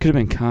 Could have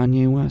been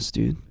Kanye West,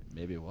 dude.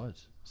 Maybe it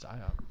was.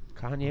 Psyop.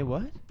 Kanye,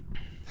 what?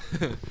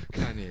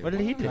 Kanye. What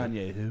did he do?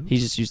 Kanye who? He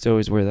just used to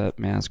always wear that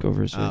mask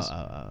over his face.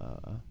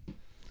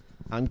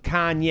 I'm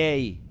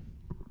Kanye.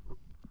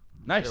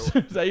 Nice.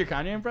 Is that your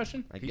Kanye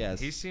impression? I guess.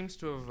 He seems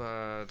to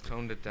have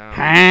toned it down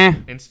Huh?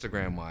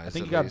 Instagram wise. I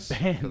think at he got least,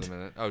 for banned. the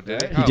minute. Oh,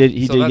 did Right? he? He did.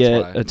 He so did that's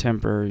get why. a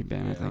temporary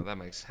ban, I Yeah, think. that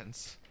makes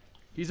sense.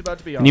 He's about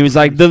to be on. And he was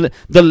like, the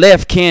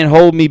left can't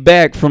hold me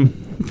back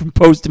from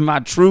posting my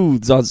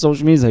truths on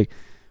social media. He's like,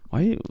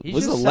 why? He's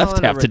What's the just left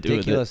selling have a to do with it?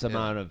 ridiculous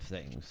amount of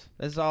things.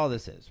 That's all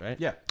this is, right?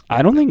 Yeah.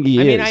 I don't think he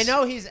I is. mean, I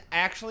know he's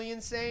actually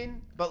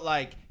insane, but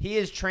like he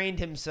has trained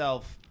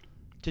himself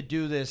to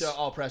do this. So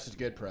all press is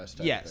good press.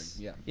 Type Yes.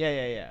 Thing. Yeah.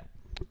 Yeah.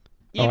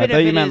 Oh, I Even thought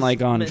if you it meant is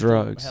like on mental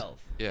drugs. Health.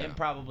 Yeah. And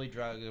probably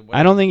drugs.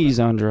 I don't think he's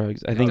on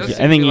drugs. I think does I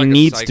seem think to he be like a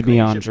needs to be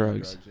cycle. on Ship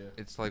drugs. yeah.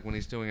 It's like when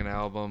he's doing an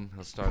album,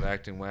 he'll start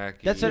acting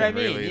wacky. That's what I and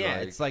mean. really, Yeah,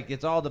 like, it's like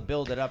it's all to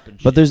build it up and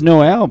shit. But there's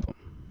no album.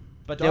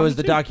 But there was Donda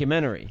the too.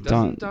 documentary.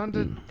 Doesn't Don-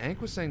 Donda?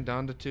 Hank was saying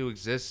Donda 2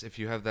 exists if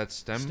you have that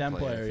stem Stem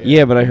player, player.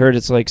 Yeah, but I heard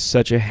it's like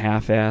such a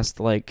half-assed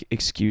like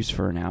excuse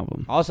for an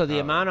album. Also, the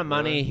amount of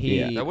money he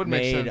Yeah. That would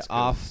make made sense, 'cause-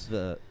 off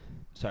the.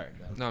 Sorry.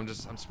 No, I'm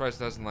surprised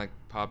it hasn't like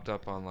popped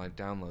up on like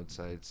download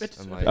sites. It's-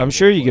 and, like, I'm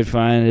sure you could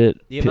find it.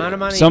 The amount of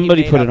money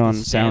Somebody he made put it off on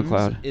the stems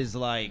SoundCloud. is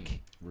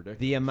like Ridiculous.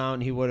 the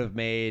amount he would have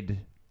made.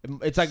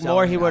 It's like Selling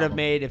more he an would have album.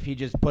 made if he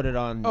just put it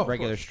on Oh, of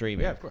regular course.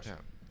 streaming. Yeah, of course. Yeah.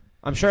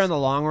 I'm sure in the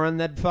long run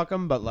that'd fuck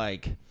him, but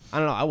like I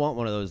don't know. I want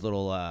one of those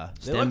little They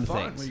stem look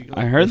fun. things.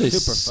 I heard They're they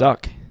super fun.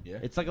 suck. Yeah.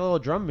 It's like a little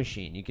drum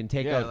machine. You can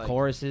take Yeah, out like-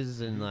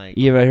 choruses and like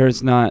Yeah, but I heard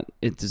it's not.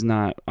 It does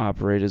not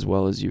operate as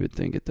well as you would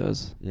think it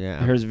does. yeah.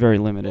 I heard it's very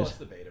Well, limited. it's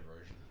the beta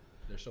version.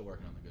 They're still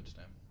working on the good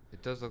stem.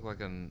 It does look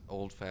like an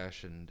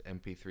old-fashioned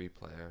MP3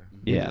 player.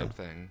 Yeah. Type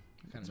thing.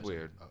 It's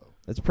weird.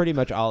 That's pretty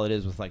much all it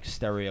is with like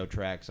stereo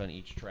tracks on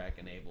each track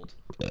enabled.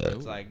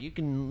 It's like you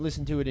can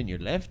listen to it in your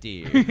left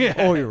ear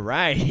or your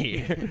right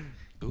ear.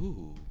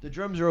 Ooh, The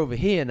drums are over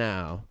here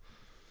now.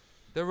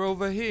 they're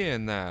over here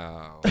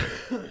now.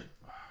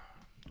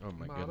 Oh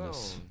my My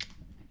goodness.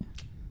 own.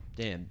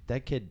 Damn,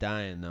 that kid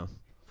dying though.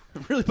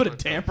 Really put a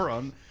damper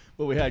on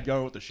what we had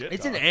going with the shit.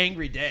 It's an talk.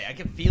 angry day. I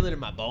can feel it in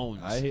my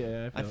bones.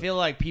 I feel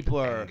like people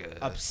are Anger.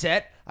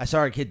 upset. I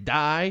saw a kid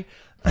die.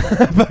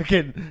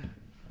 Fucking.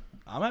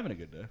 I'm having a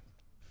good day.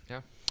 Yeah.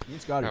 Me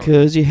and Scotty. How-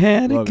 Cause you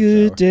had a Love it,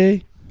 good Sour.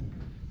 day.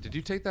 Did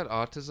you take that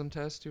autism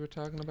test you were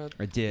talking about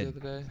I did. the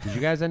other day? Did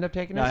you guys end up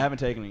taking No, it? I haven't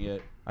taken it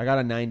yet. I got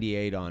a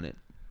 98 on it.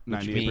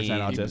 98% means- You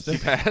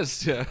autistic.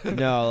 passed, yeah.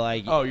 No,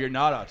 like Oh, you're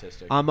not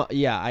autistic.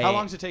 yeah. How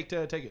long does it take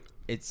to take it?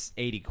 It's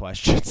 80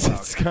 questions. Oh,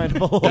 It's okay. kind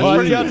of a That's lot.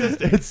 pretty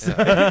autistic. It's,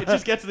 it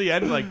just gets to the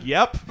end like,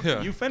 yep,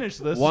 Yeah. you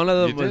finished this. one of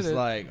You them did was it.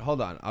 like,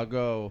 hold on, I'll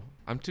go.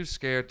 I'm too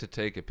scared to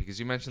take it because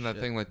you mentioned that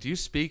thing like, do you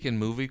speak in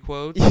movie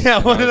quotes? Yeah,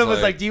 And one I of them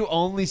was like, do you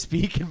only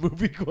speak in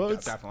movie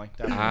quotes? Definitely.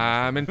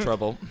 I'm in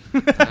trouble.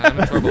 I'm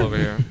in trouble over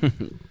here.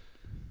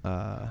 Hold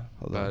on.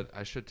 But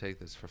I should take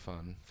this for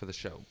fun, for the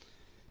show.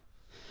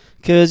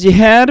 'Cause you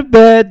had a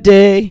bad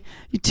day.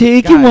 You're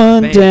taking Guys,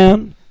 one vamp.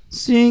 down.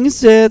 Sing a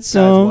sad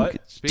song.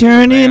 what? Speaking of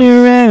Turn it vamps,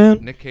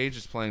 around. Nick Cage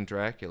is playing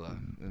Dracula.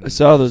 I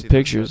saw Did you those see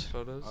pictures.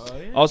 photos?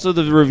 Also,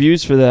 the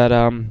reviews for that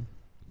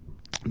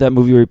that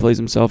movie where he plays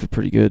himself are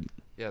pretty good.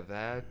 Yeah,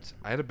 that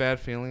I had a bad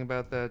feeling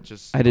about that.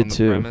 Just I did on the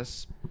too.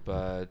 Premise,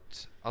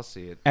 but I'll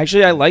see it.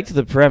 Actually, I liked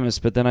the premise,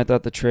 but then I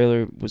thought the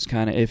trailer was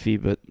kind of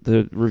iffy. But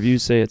the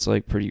reviews say it's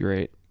like pretty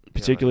great,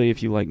 particularly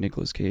if you like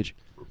Nicolas Cage.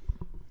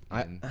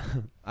 I And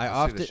I I'll see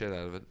often the shit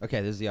out of it. okay.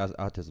 This is the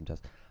autism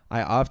test.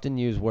 I often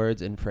use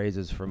words and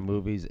phrases from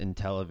movies and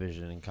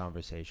television in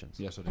conversations.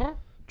 Yes, I do.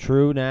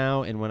 True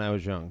now and when I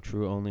was young.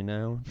 True only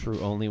now. True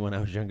only when I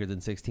was younger than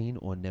 16,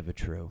 or never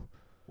true.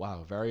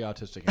 Wow, very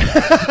autistic.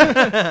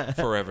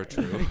 Forever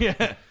true.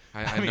 Yeah.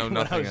 I mean, know when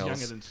nothing I was else.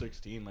 younger than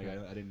 16. Like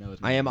I didn't know this.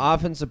 I am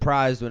often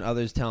surprised when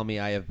others tell me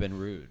I have been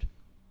rude.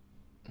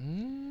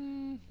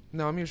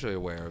 No, I'm usually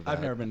aware of that.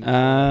 I've never been.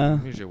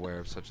 I'm usually aware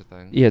of such a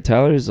thing. Yeah,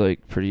 Tyler's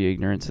like pretty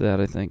ignorant to that.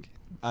 I think.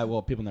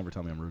 Well, people never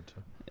tell me I'm rude.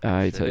 So.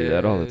 I tell you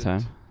that all the Shit.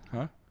 time.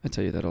 Huh? I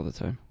tell you that all the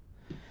time.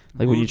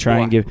 Like when you Rude try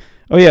boy. and give.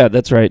 Oh yeah,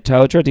 that's right.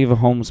 Tyler tried to give a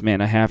homeless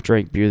man a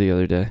half-drank beer the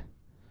other day.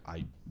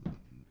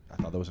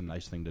 I thought that was a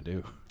nice thing to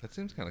do. That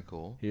seems kind of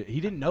cool. He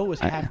didn't know it was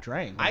half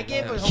drank. I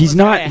gave a He's homeless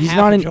not- guy a he's half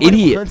not a an joint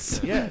idiot.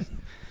 once. Yeah.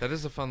 That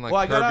is a fun like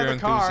Well, I got curb out your of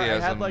the car. I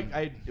enthusiasm. had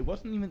like it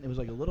wasn't even. It was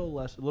like a little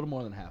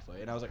more than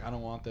halfway. And I was like, I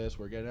don't want this.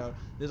 We're getting out.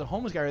 There's a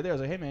homeless guy right there. I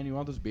was like, hey man, you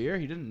want this beer?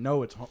 He didn't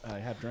know it's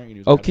half drink. And he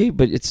was like, Okay,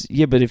 but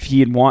but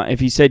if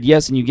he said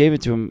yes and you gave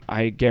it to him,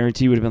 I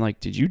guarantee he would have been like,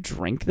 "Did you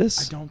drink I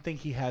this?" don't think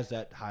he has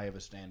that high of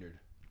a standard.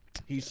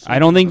 I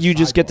don't think on you the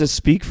just get to sidewalk.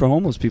 speak for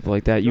homeless people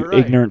like that. You You're right.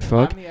 ignorant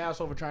fuck. I'm the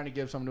asshole for trying to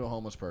give something to a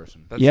homeless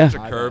person. That's Yeah.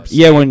 such a curb.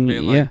 Yeah, stomp, when-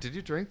 being yeah. like, did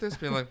you drink this?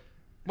 Being like,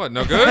 what?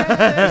 No good? Is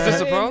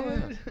this a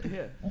problem?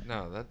 Yeah.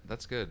 No,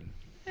 that's good.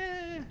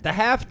 The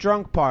half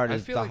drunk part I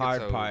is feel the like it's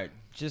hard a- part.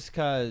 Just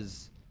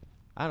because,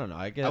 I don't know.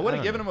 I guess I would have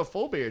don't given know. him a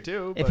full beer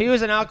too. If but he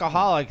was an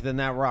alcoholic, then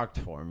that rocked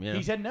for him. Yeah.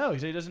 he said no. He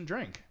said he doesn't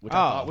drink, which Oh. I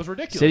thought was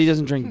ridiculous. Said he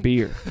doesn't drink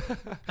beer.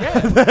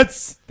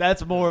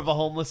 that's more of a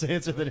homeless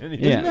answer than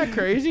anything. Yeah. Isn't that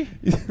crazy?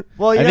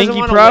 Well, I think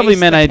he probably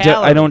meant I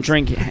don't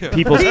drink. drink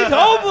people's. He's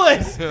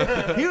homeless.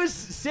 He was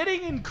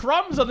sitting in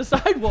crumbs on the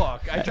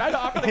sidewalk. I tried to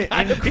offer the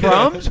guy a beer.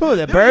 Crumbs? Who,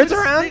 the birds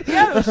around?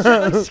 Yeah, it was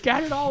like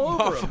scattered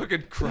all Oh, over him.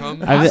 fucking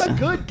crumbs. I I'm thi- a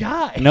good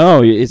guy.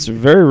 No, it's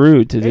very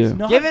rude to It's do.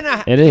 not. Giving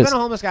It is. a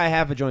homeless guy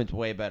half a joint's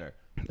way better.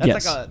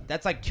 That's Yes.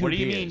 that's like 2 What do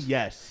you mean? beers.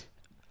 Yes.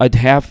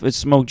 A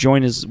smoked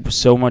joint is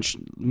so much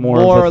more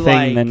More of a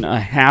thing like- than a I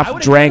half would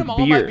have drank given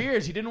him all my beer.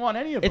 beers. He didn't want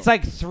any of them. It's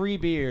like 3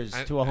 beers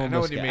to a I know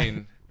homeless what you guy.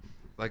 mean.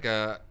 Like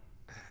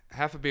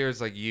half a beer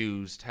is like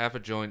used, half a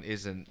joint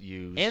isn't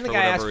used. And the for guy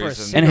whatever asked for a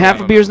reason. And cigarette. half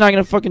a beer's not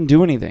gonna fucking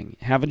do anything.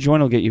 Half a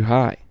joint will get you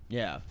high.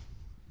 Yeah.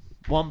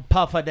 One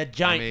puff of the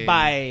joint mean-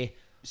 by.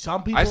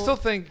 some people. I still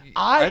think if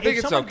I think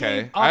it's someone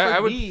okay. gave- I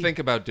offered would me- think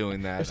about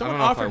doing that. If I someone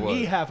don't know if I offered would.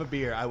 me half a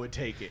beer, I would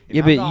take it. And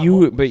Yeah, I'm not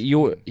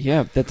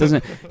homeless. that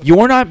doesn't.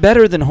 You're not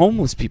better than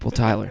homeless people,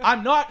 Tyler.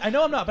 I'm not. I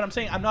know I'm not, but I'm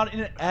saying I'm not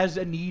in it as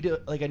a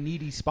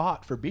needy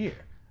spot for beer.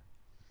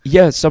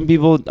 Yeah, some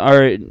people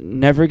are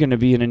never gonna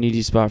be in a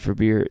needy spot for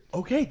beer.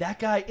 Okay, that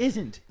guy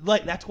isn't.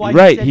 Like that's why.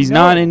 Right, he said he's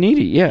no. not a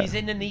needy. Yeah, He's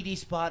in a needy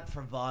spot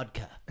for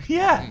vodka.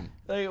 Yeah.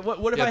 Like,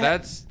 what if Yeah, I?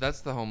 Had,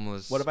 that's the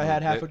homeless. What if I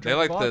had half they, a they drink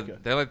like vodka?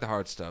 they like the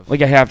hard stuff.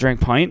 like a half-drank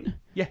pint.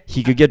 yeah.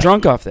 He could get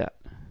drunk off that.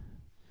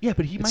 Yeah,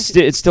 but he might.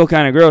 It's still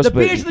kind of gross, the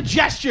but beer's the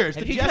gestures.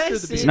 The Have you gesture. guys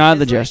of the seen- it's beer. not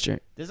the It's like- gesture.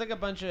 There's like a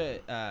bunch of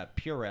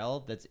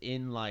Purell that's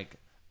in like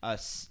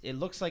it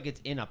looks like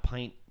it's in a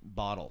pint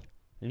bottle.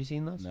 Have you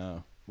seen those?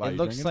 No. Why, It you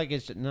looks drinking? like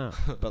it's no,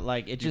 but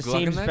like it just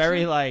glugging seems that very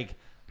shit? like,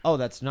 oh,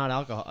 that's not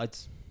alcohol.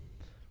 It's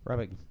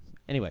rubbing.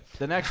 Anyway,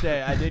 The next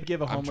day, I did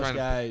give a I'm homeless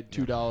trying to-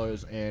 guy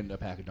 $2 and a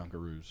pack of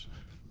Dunkaroos.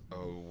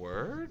 Oh,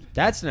 word.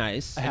 that's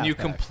nice. I And you half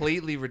pack.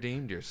 completely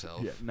redeemed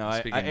yourself. Yeah, no, I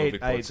Speaking of movie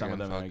ate quotes some of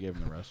again, them and I fuck. gave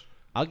him the rest.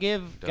 I'll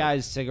give Dope.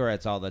 guys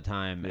cigarettes all the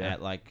time Yeah.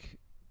 at like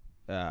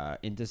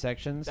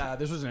intersections.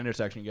 This was an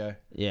intersection guy.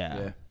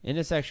 Yeah.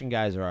 Intersection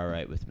guys are all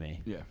right with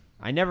me. Yeah.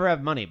 I never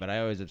have money, but I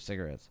always have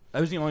cigarettes.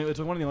 That was the only. It's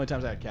one of the only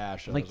times I had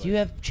cash. So I Like, was do you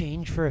have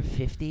change for a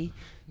 50?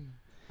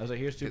 I was like,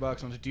 "Here's $2." I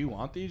was like, "Do you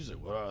want these?" He's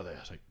like, "What are they?" I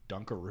was like,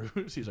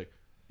 "Dunkaroos." He's like,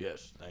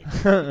 "Yes, thank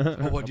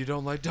you." Oh, what? You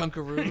don't like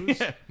Dunkaroos?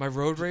 Yeah. My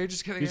road rage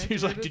is getting.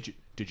 He's like, activated?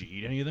 "Did you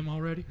eat any of them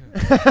already?"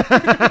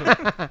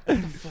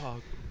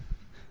 Fuck.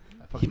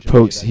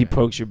 He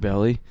pokes your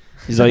belly.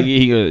 He's like,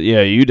 he goes,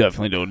 yeah, you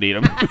definitely don't need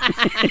them.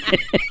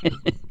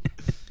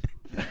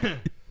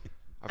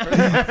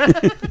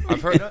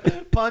 I've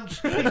heard.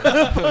 Punch.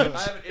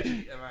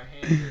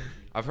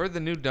 I've heard the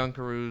new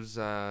Dunkaroos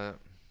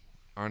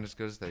aren't as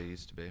good as they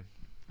used to be.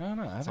 I don't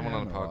know. I haven't Someone had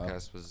on the them in a while.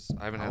 podcast was.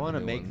 I haven't I had. want the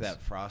to new make ones.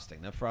 that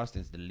frosting. That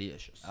frosting's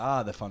delicious.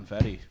 Ah, the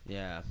funfetti.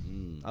 Yeah.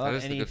 Mm. I love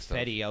is the any good stuff.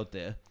 fetty out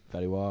there.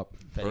 Fetty Wap.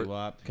 Fetty Bird-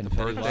 Wap, the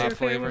confetti birthday Wap,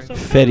 flavoring.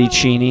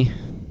 Fettuccine.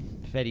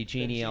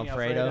 fettuccine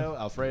Alfredo.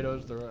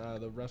 Alfredo's the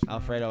restaurant.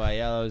 Alfredo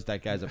Aiello's,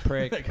 that guy's a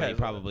prick, That but he guy's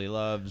probably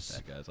loves.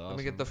 That guy's awesome. Let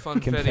me get the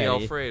funfetti Confetti.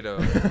 Alfredo.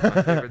 My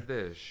favorite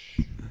dish.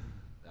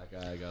 That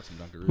guy got some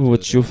Dunkaroos.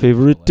 What's the your other day.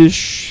 favorite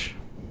dish?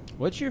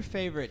 What's your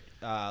favorite,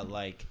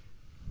 like,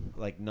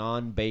 like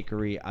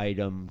non-bakery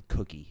item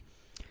cookie.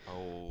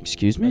 Oh.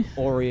 Excuse me?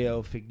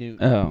 Oreo, Fig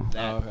Newton.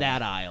 Oh.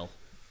 That aisle.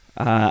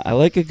 I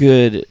like a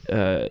good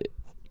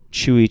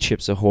chewy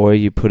Chips Ahoy.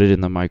 You put it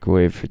in the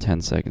microwave for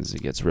 10 seconds.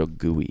 It gets real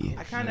gooey.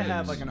 I kind of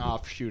have like an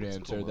offshoot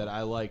answer that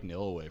I like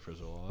Nilla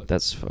wafers a lot.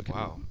 That's fucking.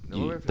 Wow. you-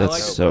 Nilla wafers that's I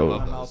like to so. put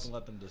them in my mouth and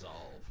let them dissolve.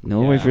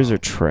 Nilla wafers are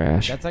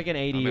trash. That's like an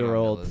in on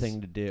 80-year-old Nilla's.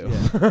 thing to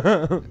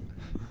do.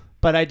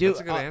 But I do That's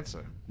a good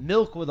answer.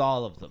 milk with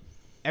all of them.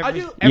 I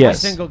do. Every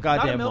Yes. single Not a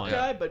goddamn milk one.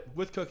 guy, but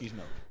with cookies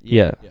milk.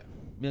 yeah. Yeah.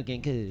 Milk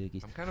and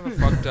cookies. I'm kind of a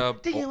fucked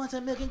up. want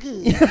some milk and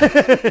cookies?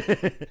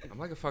 I'm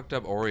like a fucked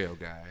up Oreo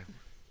guy.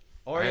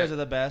 Oreos are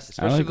the best.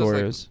 I like Especially Oreos.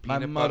 those My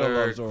like peanut mother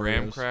butter loves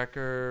graham Oreos.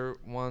 cracker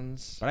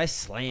ones. But I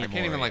slam I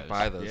can't even like Oreos.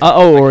 buy those. Oh, I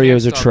can't Oreos are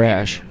stop eating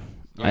trash. them.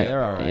 Yeah,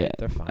 they're all right. Yeah,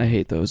 They're fine. I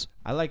hate those.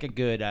 I like a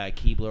good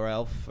Keebler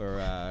Elf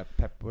or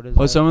what is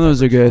Oh, that? some of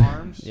those are good.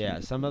 Yeah,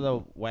 some of the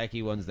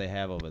wacky ones they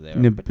have over there. are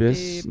Nabis?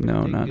 pretty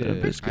No, not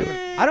good.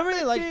 Nabisco. I don't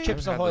really like I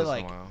Chips haven't had Ahoy those in a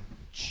like while.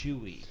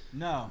 chewy.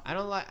 No. I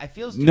don't like. I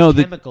feel too No,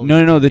 the chemical.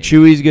 no, the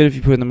chewy's good if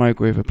you put it in the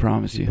microwave. I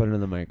promise you. Put it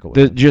in the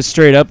microwave. Just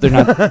straight up, they're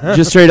not.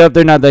 Just straight up,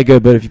 they're not that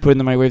good. But if you put it in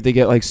the microwave, they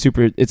get like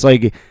super. It's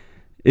like,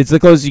 it's the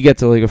closest you get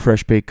to like a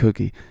fresh baked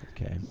cookie.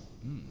 Okay.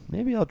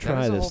 Maybe I'll That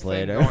try is a whole this thing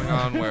later. going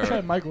on Try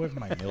where microwave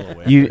my Nilla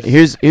wafers. You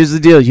here's the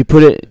deal. You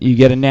put it. You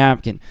get a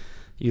napkin.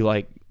 You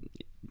like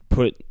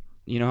put.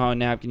 You know how a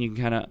napkin you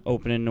can kind of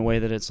open it in a way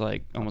that it's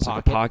like almost like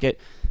a pocket.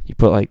 You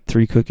put like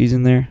 3 cookies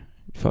in there.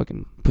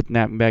 Fucking put the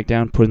napkin back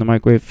down. Put it in the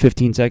microwave.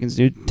 15 seconds,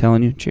 dude.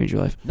 Telling you, change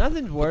your life.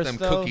 Nothing's put worse them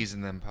though cookies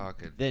in them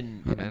pocket.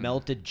 than Man.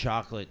 melted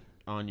chocolate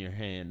on your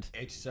hand.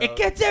 It's so, It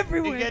gets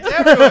everywhere. It gets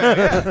everywhere.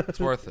 Yeah. It's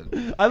worth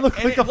it. I look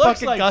And like it a looks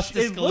fucking like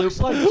Gustus it looks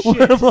Gloop. like When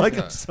shit. I'm like,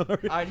 Yeah. I'm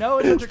sorry. I know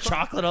it is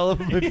Chocolate all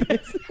over my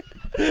face.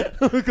 I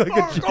look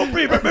like a Don't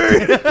beep at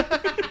me.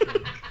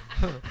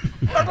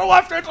 That's a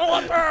left. It's a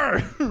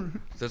left.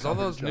 There's all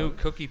those new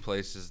cookie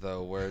places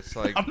though, where it's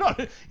like I'm not.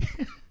 Oh,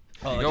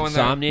 go like in there-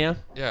 insomnia.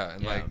 yeah,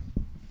 and Yeah. like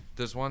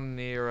there's one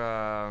near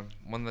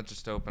one that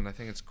just opened. I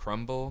think it's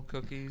Crumble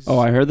Cookies. Oh,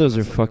 I heard those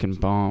are fucking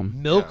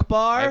bomb. Milk Yeah.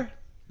 bar.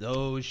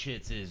 Those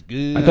shits is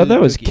good. I thought that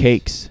was Cookies.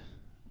 cakes.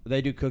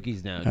 They do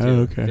cookies now too. Oh,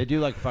 okay. They do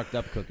like fucked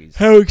up cookies.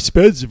 How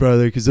expensive are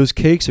they? Because those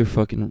cakes are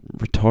fucking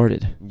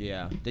retarded.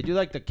 Yeah, they do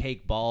like the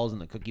cake balls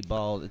and the cookie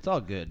balls. It's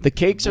all good. The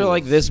cakes are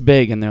like this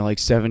big and they're like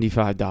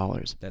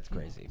 $75. That's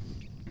crazy.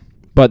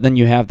 But then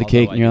you have the Although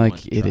cake I and you're do like,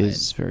 want to it try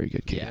is very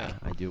good cake. Yeah,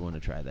 I do want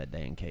to try that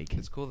dang cake.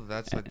 It's cool that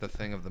that's like the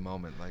thing of the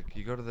moment. Like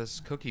you go to this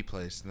cookie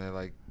place and they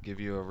like give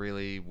you a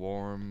really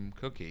warm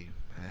cookie,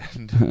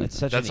 and That's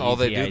such that's an all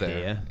they easy do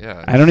idea. there.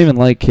 Yeah, I don't even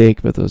like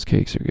cake, but those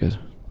cakes are good.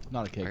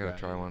 Not a cake I gotta guy.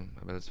 try one.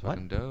 I bet it's What?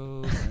 fucking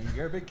dope.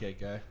 You're a big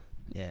cake guy.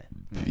 Yeah.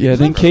 Yeah, I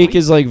think cake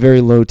is like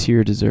very low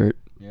tier dessert.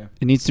 Yeah.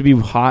 It needs to be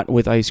hot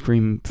with ice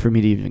cream for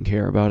me to even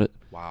care about it.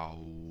 Wow,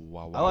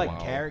 wow, I wow. like wow.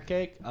 carrot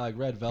cake. I like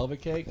red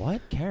velvet cake.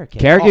 What carrot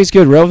cake? Carrot cake's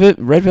good.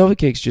 Red velvet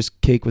cake's just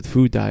cake with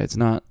food dye. It's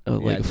not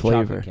like a it's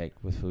flavor. chocolate cake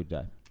with food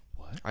dye.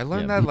 I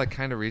learned Yeah. that like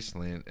kind of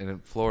recently, and it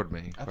floored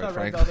me. I Quite thought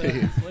red frankly,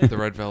 velvet had flavor. the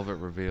red velvet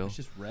reveal. It's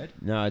just red.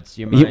 No, it's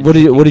your You- mind. what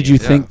did you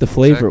Yeah, think the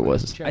flavor exactly.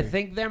 was? Cherry. I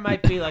think there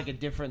might be like a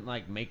different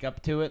like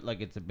makeup to it. Like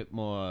it's a bit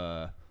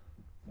more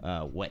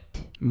wet.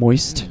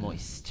 Moist.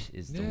 Moist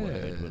is the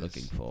word we're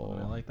looking Yes.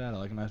 for. I like that. I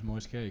like a nice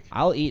moist cake.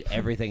 I'll eat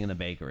everything in a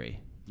bakery.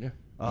 Yeah.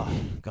 Oh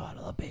God,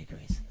 I love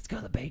bakeries. Let's go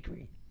to the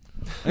bakery.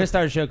 I'm gonna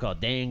start a show called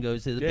Dan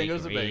Goes to the Dan Bakery.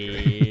 Goes to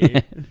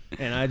the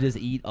And I just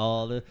eat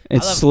all the.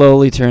 It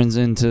slowly turns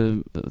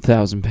into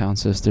 1,000-pound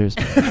sisters.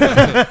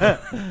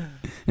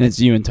 And it's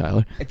you and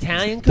Tyler.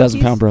 Italian cookies.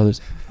 1,000-pound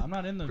brothers. I'm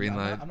not in the. Green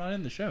light. I'm not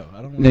in the show.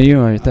 I don't. No, you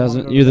are. I don't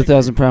wanna go to You're the bakery.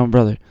 1,000-pound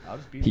brother. I'll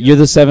just be You're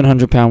the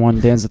 700-pound one.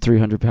 Dan's the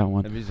 300-pound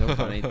one. That'd be so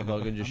funny.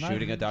 Logan just I'm not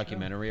shooting a even sure.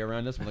 documentary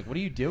around us. I'm like, what are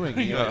you doing?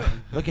 Yeah.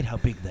 Look at how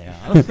big they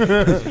are.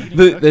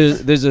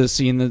 There's a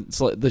scene that's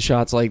like, the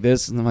shot's like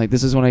this, and I'm like,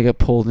 this is when I get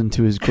pulled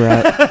into his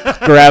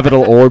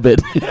gravital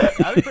orbit.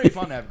 That'd be pretty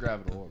fun to have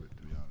gravity orbit,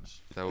 to be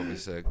honest. That would be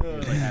sick.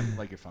 Just, like have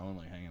like your phone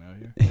like hanging out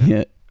here.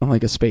 Yeah, I'm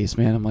like a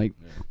spaceman. I'm like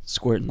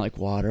squirting like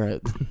water.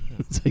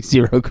 It's like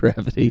zero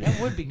gravity. That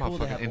would be cool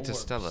to Motherfucking have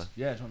Interstellar. orbs.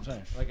 Yeah, that's what I'm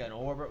saying. Like an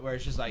orbit where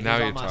it's just like Now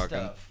here's all you're my talking.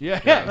 stuff.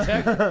 Yeah,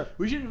 exactly.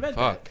 We should invent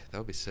Fuck, that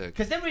would be sick.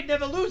 Because then we'd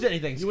never lose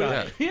anything, that. You would,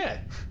 Scott. yeah,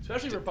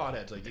 especially for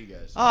potheads like you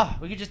guys. Ah,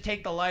 we could just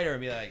take the lighter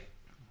and be like,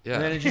 and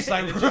then Yeah, it's just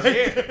like It's just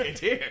here. It's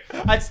here.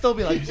 I'd still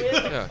be like, where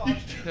the Yeah.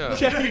 fuck?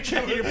 yeah. You're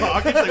checking your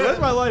pockets. Like, where's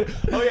my lighter?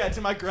 Oh yeah, it's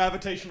in my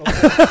gravitational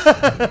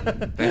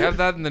force. They have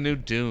that in the new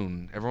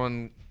Dune.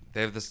 They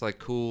have this like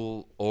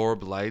cool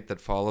orb light that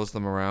follows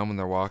them around when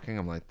they're walking.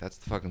 I'm like, that's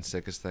the fucking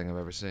sickest thing I've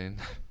ever seen.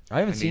 I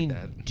haven't I need seen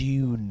that.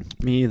 Dune.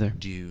 Me either.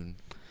 Dune.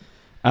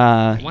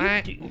 Why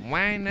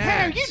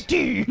not?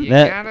 You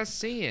That- gotta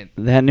see it.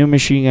 that new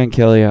Machine Gun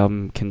Kelly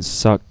album can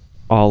suck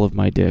all of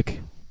my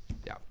dick.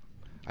 Yeah.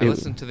 I It-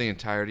 listened to the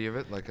entirety of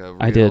it like a real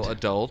I did.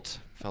 adult.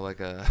 Felt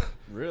like a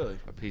Really?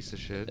 piece of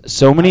shit.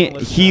 So many. haven't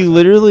listened He to that.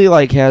 literally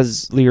like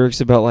has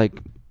lyrics about like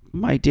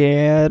my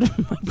dad,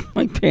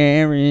 my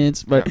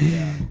parents, but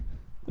Yeah.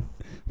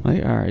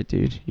 like, all right,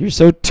 dude, you're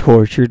so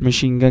tortured,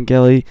 Machine Gun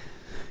Kelly.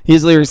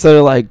 his lyrics that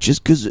are like,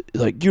 just because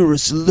like you're a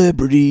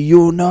celebrity,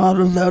 you're not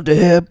allowed to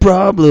have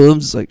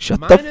problems. Like, shut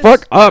the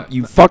fuck up,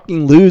 you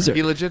fucking loser.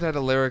 He legit had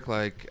a lyric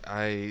like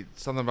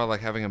something about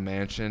like having a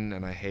mansion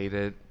and I hate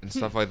it and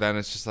stuff like that. And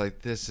it's just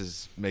like, this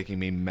is making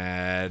me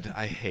mad.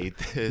 I hate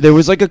this. There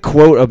was like a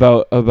quote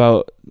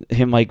about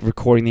him like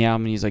recording the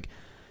album, and he's like,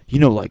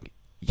 like,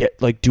 yeah,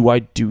 like, do I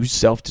do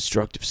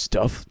self-destructive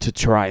stuff to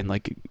try and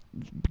like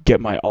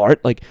get my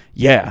art? Like,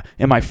 yeah.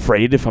 Am I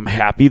afraid if I'm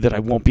happy that I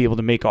won't be able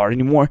to make art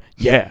anymore?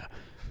 Yeah.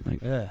 Like,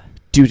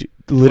 dude,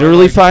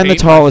 literally find the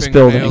tallest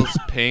building.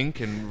 Pink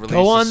and release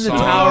Go on a the song.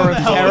 Tower of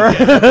Terror.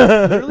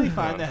 Literally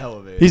find the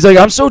elevator. He's like,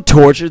 I'm so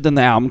tortured. Then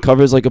the album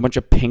cover is like a bunch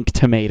of pink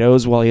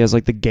tomatoes while he has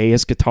like the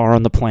gayest guitar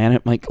on the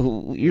planet. I'm like,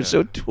 oh, you're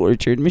so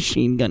tortured,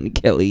 Machine Gun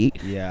Kelly.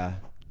 Yeah.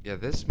 Yeah,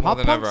 this more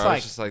than ever, I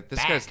was just like, this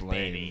guy's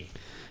lame. Baby.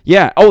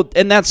 Yeah. Oh,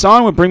 and that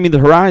song would Bring Me the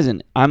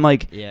Horizon. I'm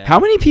like, how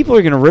many people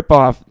are gonna rip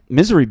off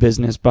Misery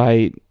Business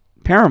by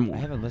Paramore? I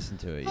haven't listened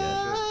to it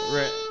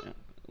yet.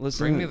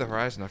 Listen, Bring Me the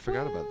Horizon. I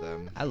forgot about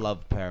them. I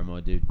love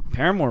Paramore, dude.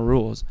 Paramore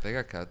rules. They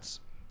got cuts.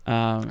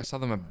 I Um, saw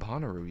them at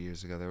Bonnaroo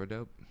years ago. They were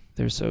dope.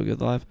 they're so good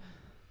live.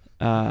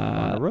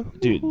 Bonnaroo?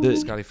 Dude, the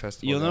Scotty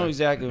Festival. you'll know guy.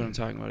 exactly what I'm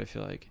talking about. I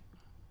feel like.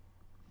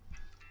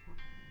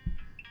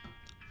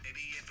 Maybe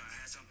if I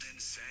had something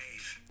to say.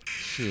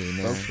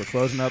 Shit, Folks, we're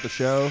closing out the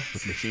show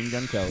with Machine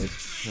Gun Kelly.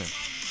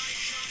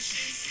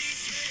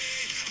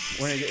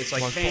 It's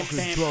like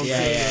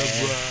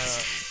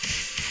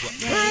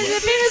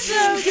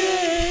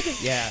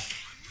Yeah.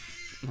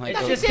 Like,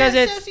 It's just because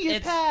it's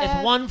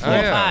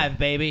 145,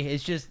 baby.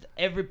 It's just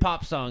every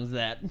pop song's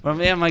that. I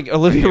mean, I'm like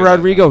Olivia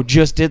Rodrigo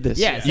just did this.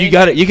 Yeah, you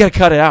got it. You got to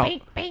cut it out.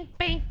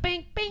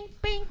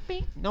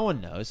 No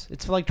one knows.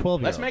 It's for like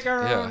 12-year-olds. Let's make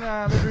our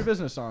own Misery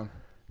Business song.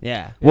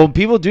 Yeah. Well,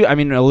 people do. I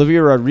mean,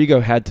 Olivia Rodrigo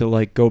had to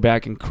like go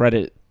back and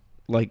credit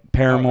like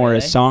Paramore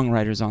as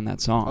songwriters on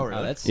that song. Oh,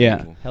 really? Oh, that's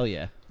Yeah. cool. Hell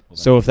yeah.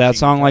 So if that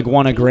song like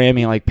won a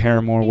Grammy, like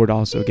Paramore would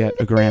also get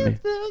a Grammy.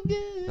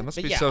 That must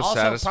But be yeah, so also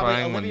satisfying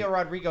probably when. Olivia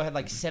Rodrigo had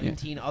like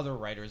 17 other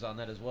writers on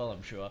that as well,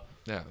 I'm sure.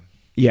 Yeah.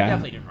 Yeah.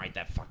 Definitely didn't write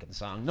that fucking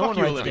song. No Fuck one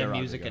you, writes Olivia their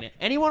music in Rodrigo.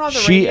 it. Anyone on the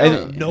She-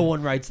 radio, I- no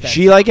one writes that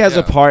She song. like has a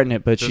Yeah. part in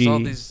it, but There's all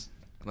these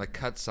like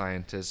cut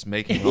scientists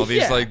making all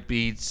these Yeah. like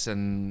beats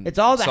and It's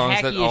all the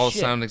songs that hackiest all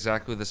shit. sound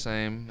exactly the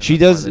same. and she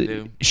that's does. why they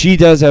do. She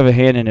does have a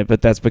hand in it,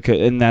 but that's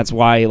because, and that's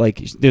why like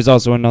there's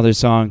also another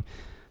song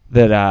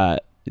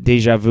that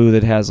Deja Vu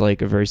that has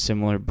like a very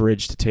similar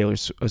bridge to Taylor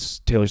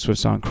Swift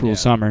song Cruel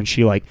Summer, and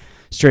she like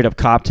straight up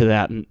copped to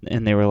that,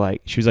 and they were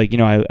like, she was like,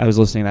 I was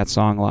listening to that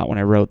song a lot when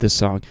I wrote this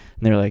song, and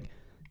they were like,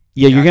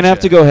 yeah, you're gonna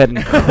have to go ahead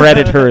and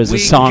credit her as a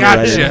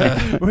songwriter.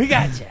 Gotcha. We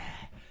got you.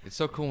 It's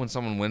so cool when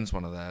someone wins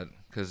one of that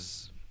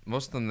because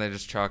most of them they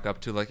just chalk up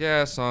to like,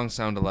 yeah, songs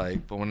sound alike,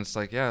 but when it's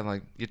like, yeah,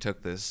 like you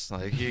took this,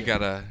 like you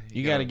gotta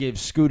give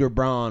Scooter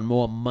Braun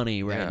more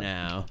money right Yeah.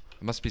 now.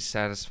 It must be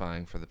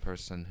satisfying for the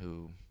person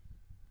who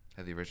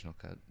had the original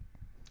cut.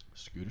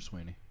 Scooter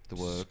Sweeney. The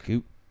work.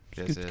 Scoot.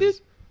 Yes, Scoot, it scoot.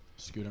 is.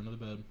 Scoot under the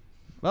bed.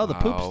 Well, the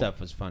poop Wow. stuff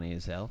was funny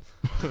as hell.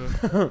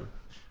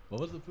 What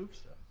was the poop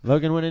stuff?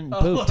 Logan went in and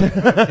Oh, pooped.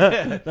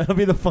 yeah. That'll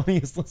be the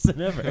funniest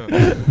listen ever.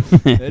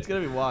 It's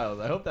gonna be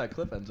wild. I hope that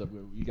clip ends up.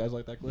 You guys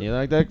like that clip? You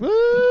like that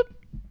clip?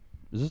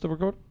 Is this the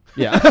record?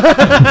 Yeah.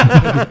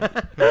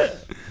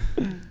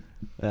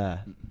 Yeah,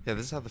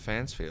 this is how the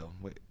fans feel.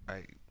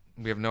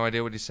 We have no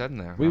idea what he said in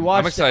there. We I'm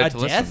watched excited a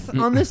to death listen.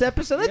 on this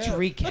episode. Let's Yeah,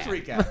 recap. Let's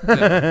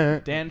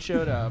recap. Dan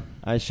showed up.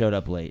 I showed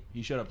up late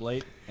He showed up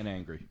late and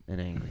angry. and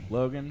angry.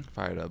 Logan.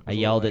 Fired up. I was a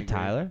yelled little at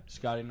angry. Tyler.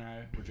 Scotty and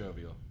I were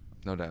jovial.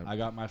 No doubt. I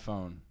got my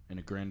phone in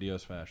a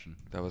grandiose fashion.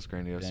 That was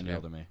grandiose. Dan yeah.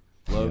 yelled at me.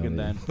 Logan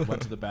then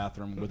went to the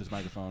bathroom with his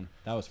microphone.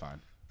 That was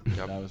fine.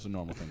 Yep. That was a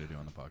normal thing to do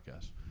on the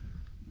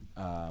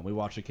podcast. We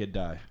watched a kid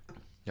die.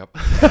 Yep.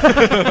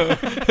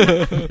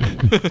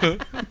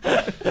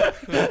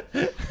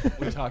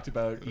 We talked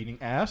about eating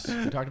ass.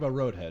 We talked about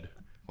Roadhead.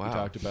 Wow. We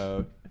talked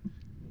about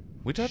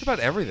We talked about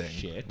everything.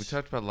 Shit. We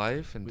talked about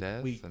life and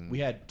death. and we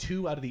had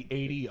 2 out of the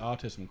 80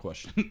 autism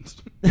questions.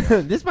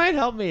 This might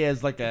help me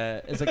as like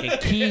a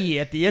key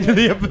at the end of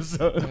the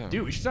episode. Yeah.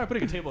 Dude, we should start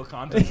putting a table of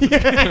contents.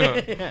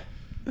 Yeah.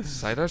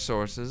 Cite our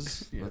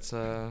sources. Yeah. Let's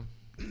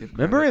give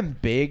Remember credit. in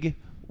Big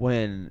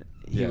when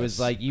he was Yes.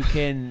 like, you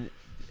can,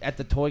 at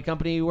the toy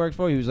company he worked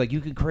for, he was like, you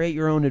can create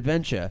your own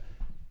adventure.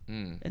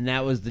 Mm. And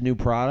that was the new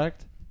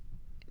product.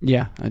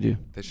 Yeah, I do.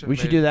 They We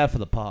should do that for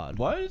the pod.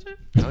 What is it?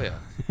 Oh yeah.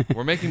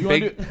 We're making You wanna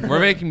big. We're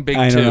making big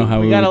I don't too. know how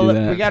We we gotta would do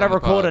that. we gotta On the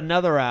record pod.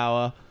 another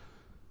hour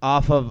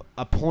off of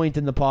a point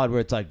in the pod where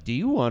it's like, do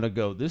you want to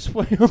go this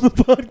way on the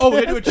podcast? Oh,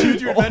 we're gonna do a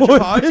Choose Your Adventure Or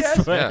podcast?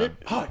 this way? Yeah.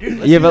 Oh, dude,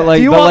 let's Yeah, do but that. like,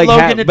 Do you but want like,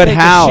 Logan to but take a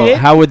how? shit?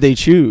 How would they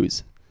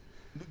choose?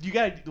 You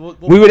gotta. We'll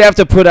We would have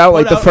to put out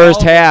like Put the out first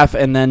all- half,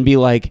 and then be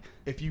like,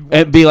 if you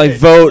it'd be like yeah,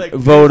 vote like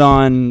vote this.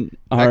 on.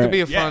 That Our, could be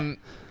a Yeah. fun.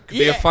 Could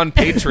be a fun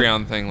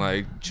Patreon thing,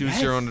 like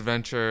choose your own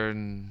adventure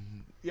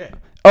and. Yeah.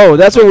 oh,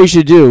 that's what we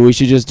should do. We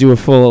should just do a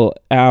full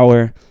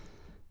hour,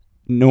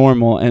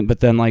 normal, but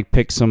then like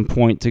pick some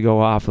point to go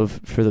off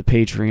of for the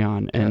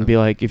Patreon, and Yeah. be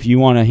like, if you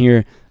want to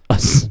hear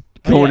us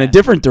go in yeah. a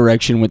different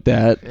direction with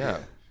that, Yeah,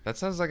 That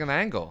sounds like an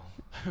angle.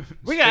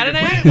 We got an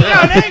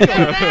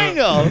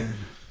angle.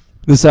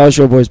 The South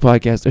Shore Boys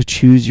podcast, a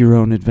choose your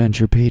own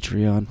adventure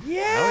Patreon. Hell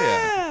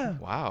yeah.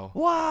 Wow.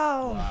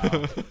 Wow.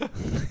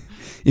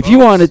 If you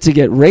wanted to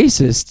get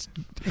racist,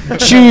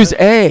 choose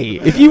A.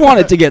 If you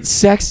wanted to get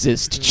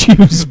sexist,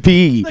 choose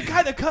B. The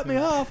guy that cut me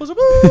off was a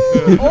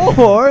boo.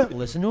 Or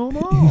listen to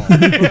them all.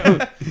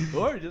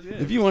 Or just, yeah.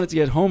 If you wanted to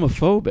get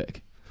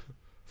homophobic,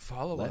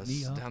 Follow Let us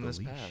me off down the this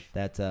leash. path.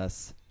 That's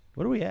us.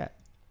 What are we at?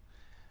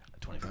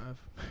 25.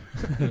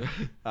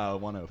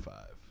 105.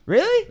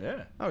 Really?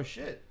 Yeah. Oh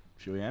shit.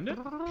 Should we end it?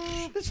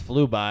 This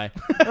flew by.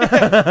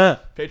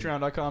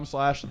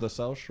 Patreon.com/the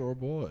South Shore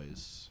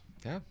Boys.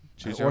 Yeah.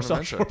 Choose Or your own South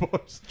adventure. Shore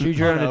Boys. Choose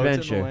your own I know, it's in the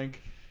adventure.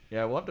 link.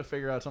 Yeah, we'll have to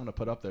figure out something to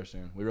put up there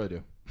soon. We really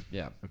do.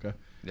 Yeah. Okay.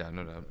 Yeah,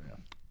 no doubt.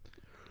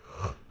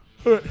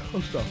 All right,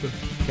 I'll stop it.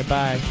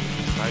 Goodbye.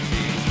 Bye, T.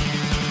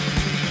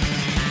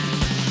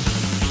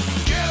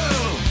 Go!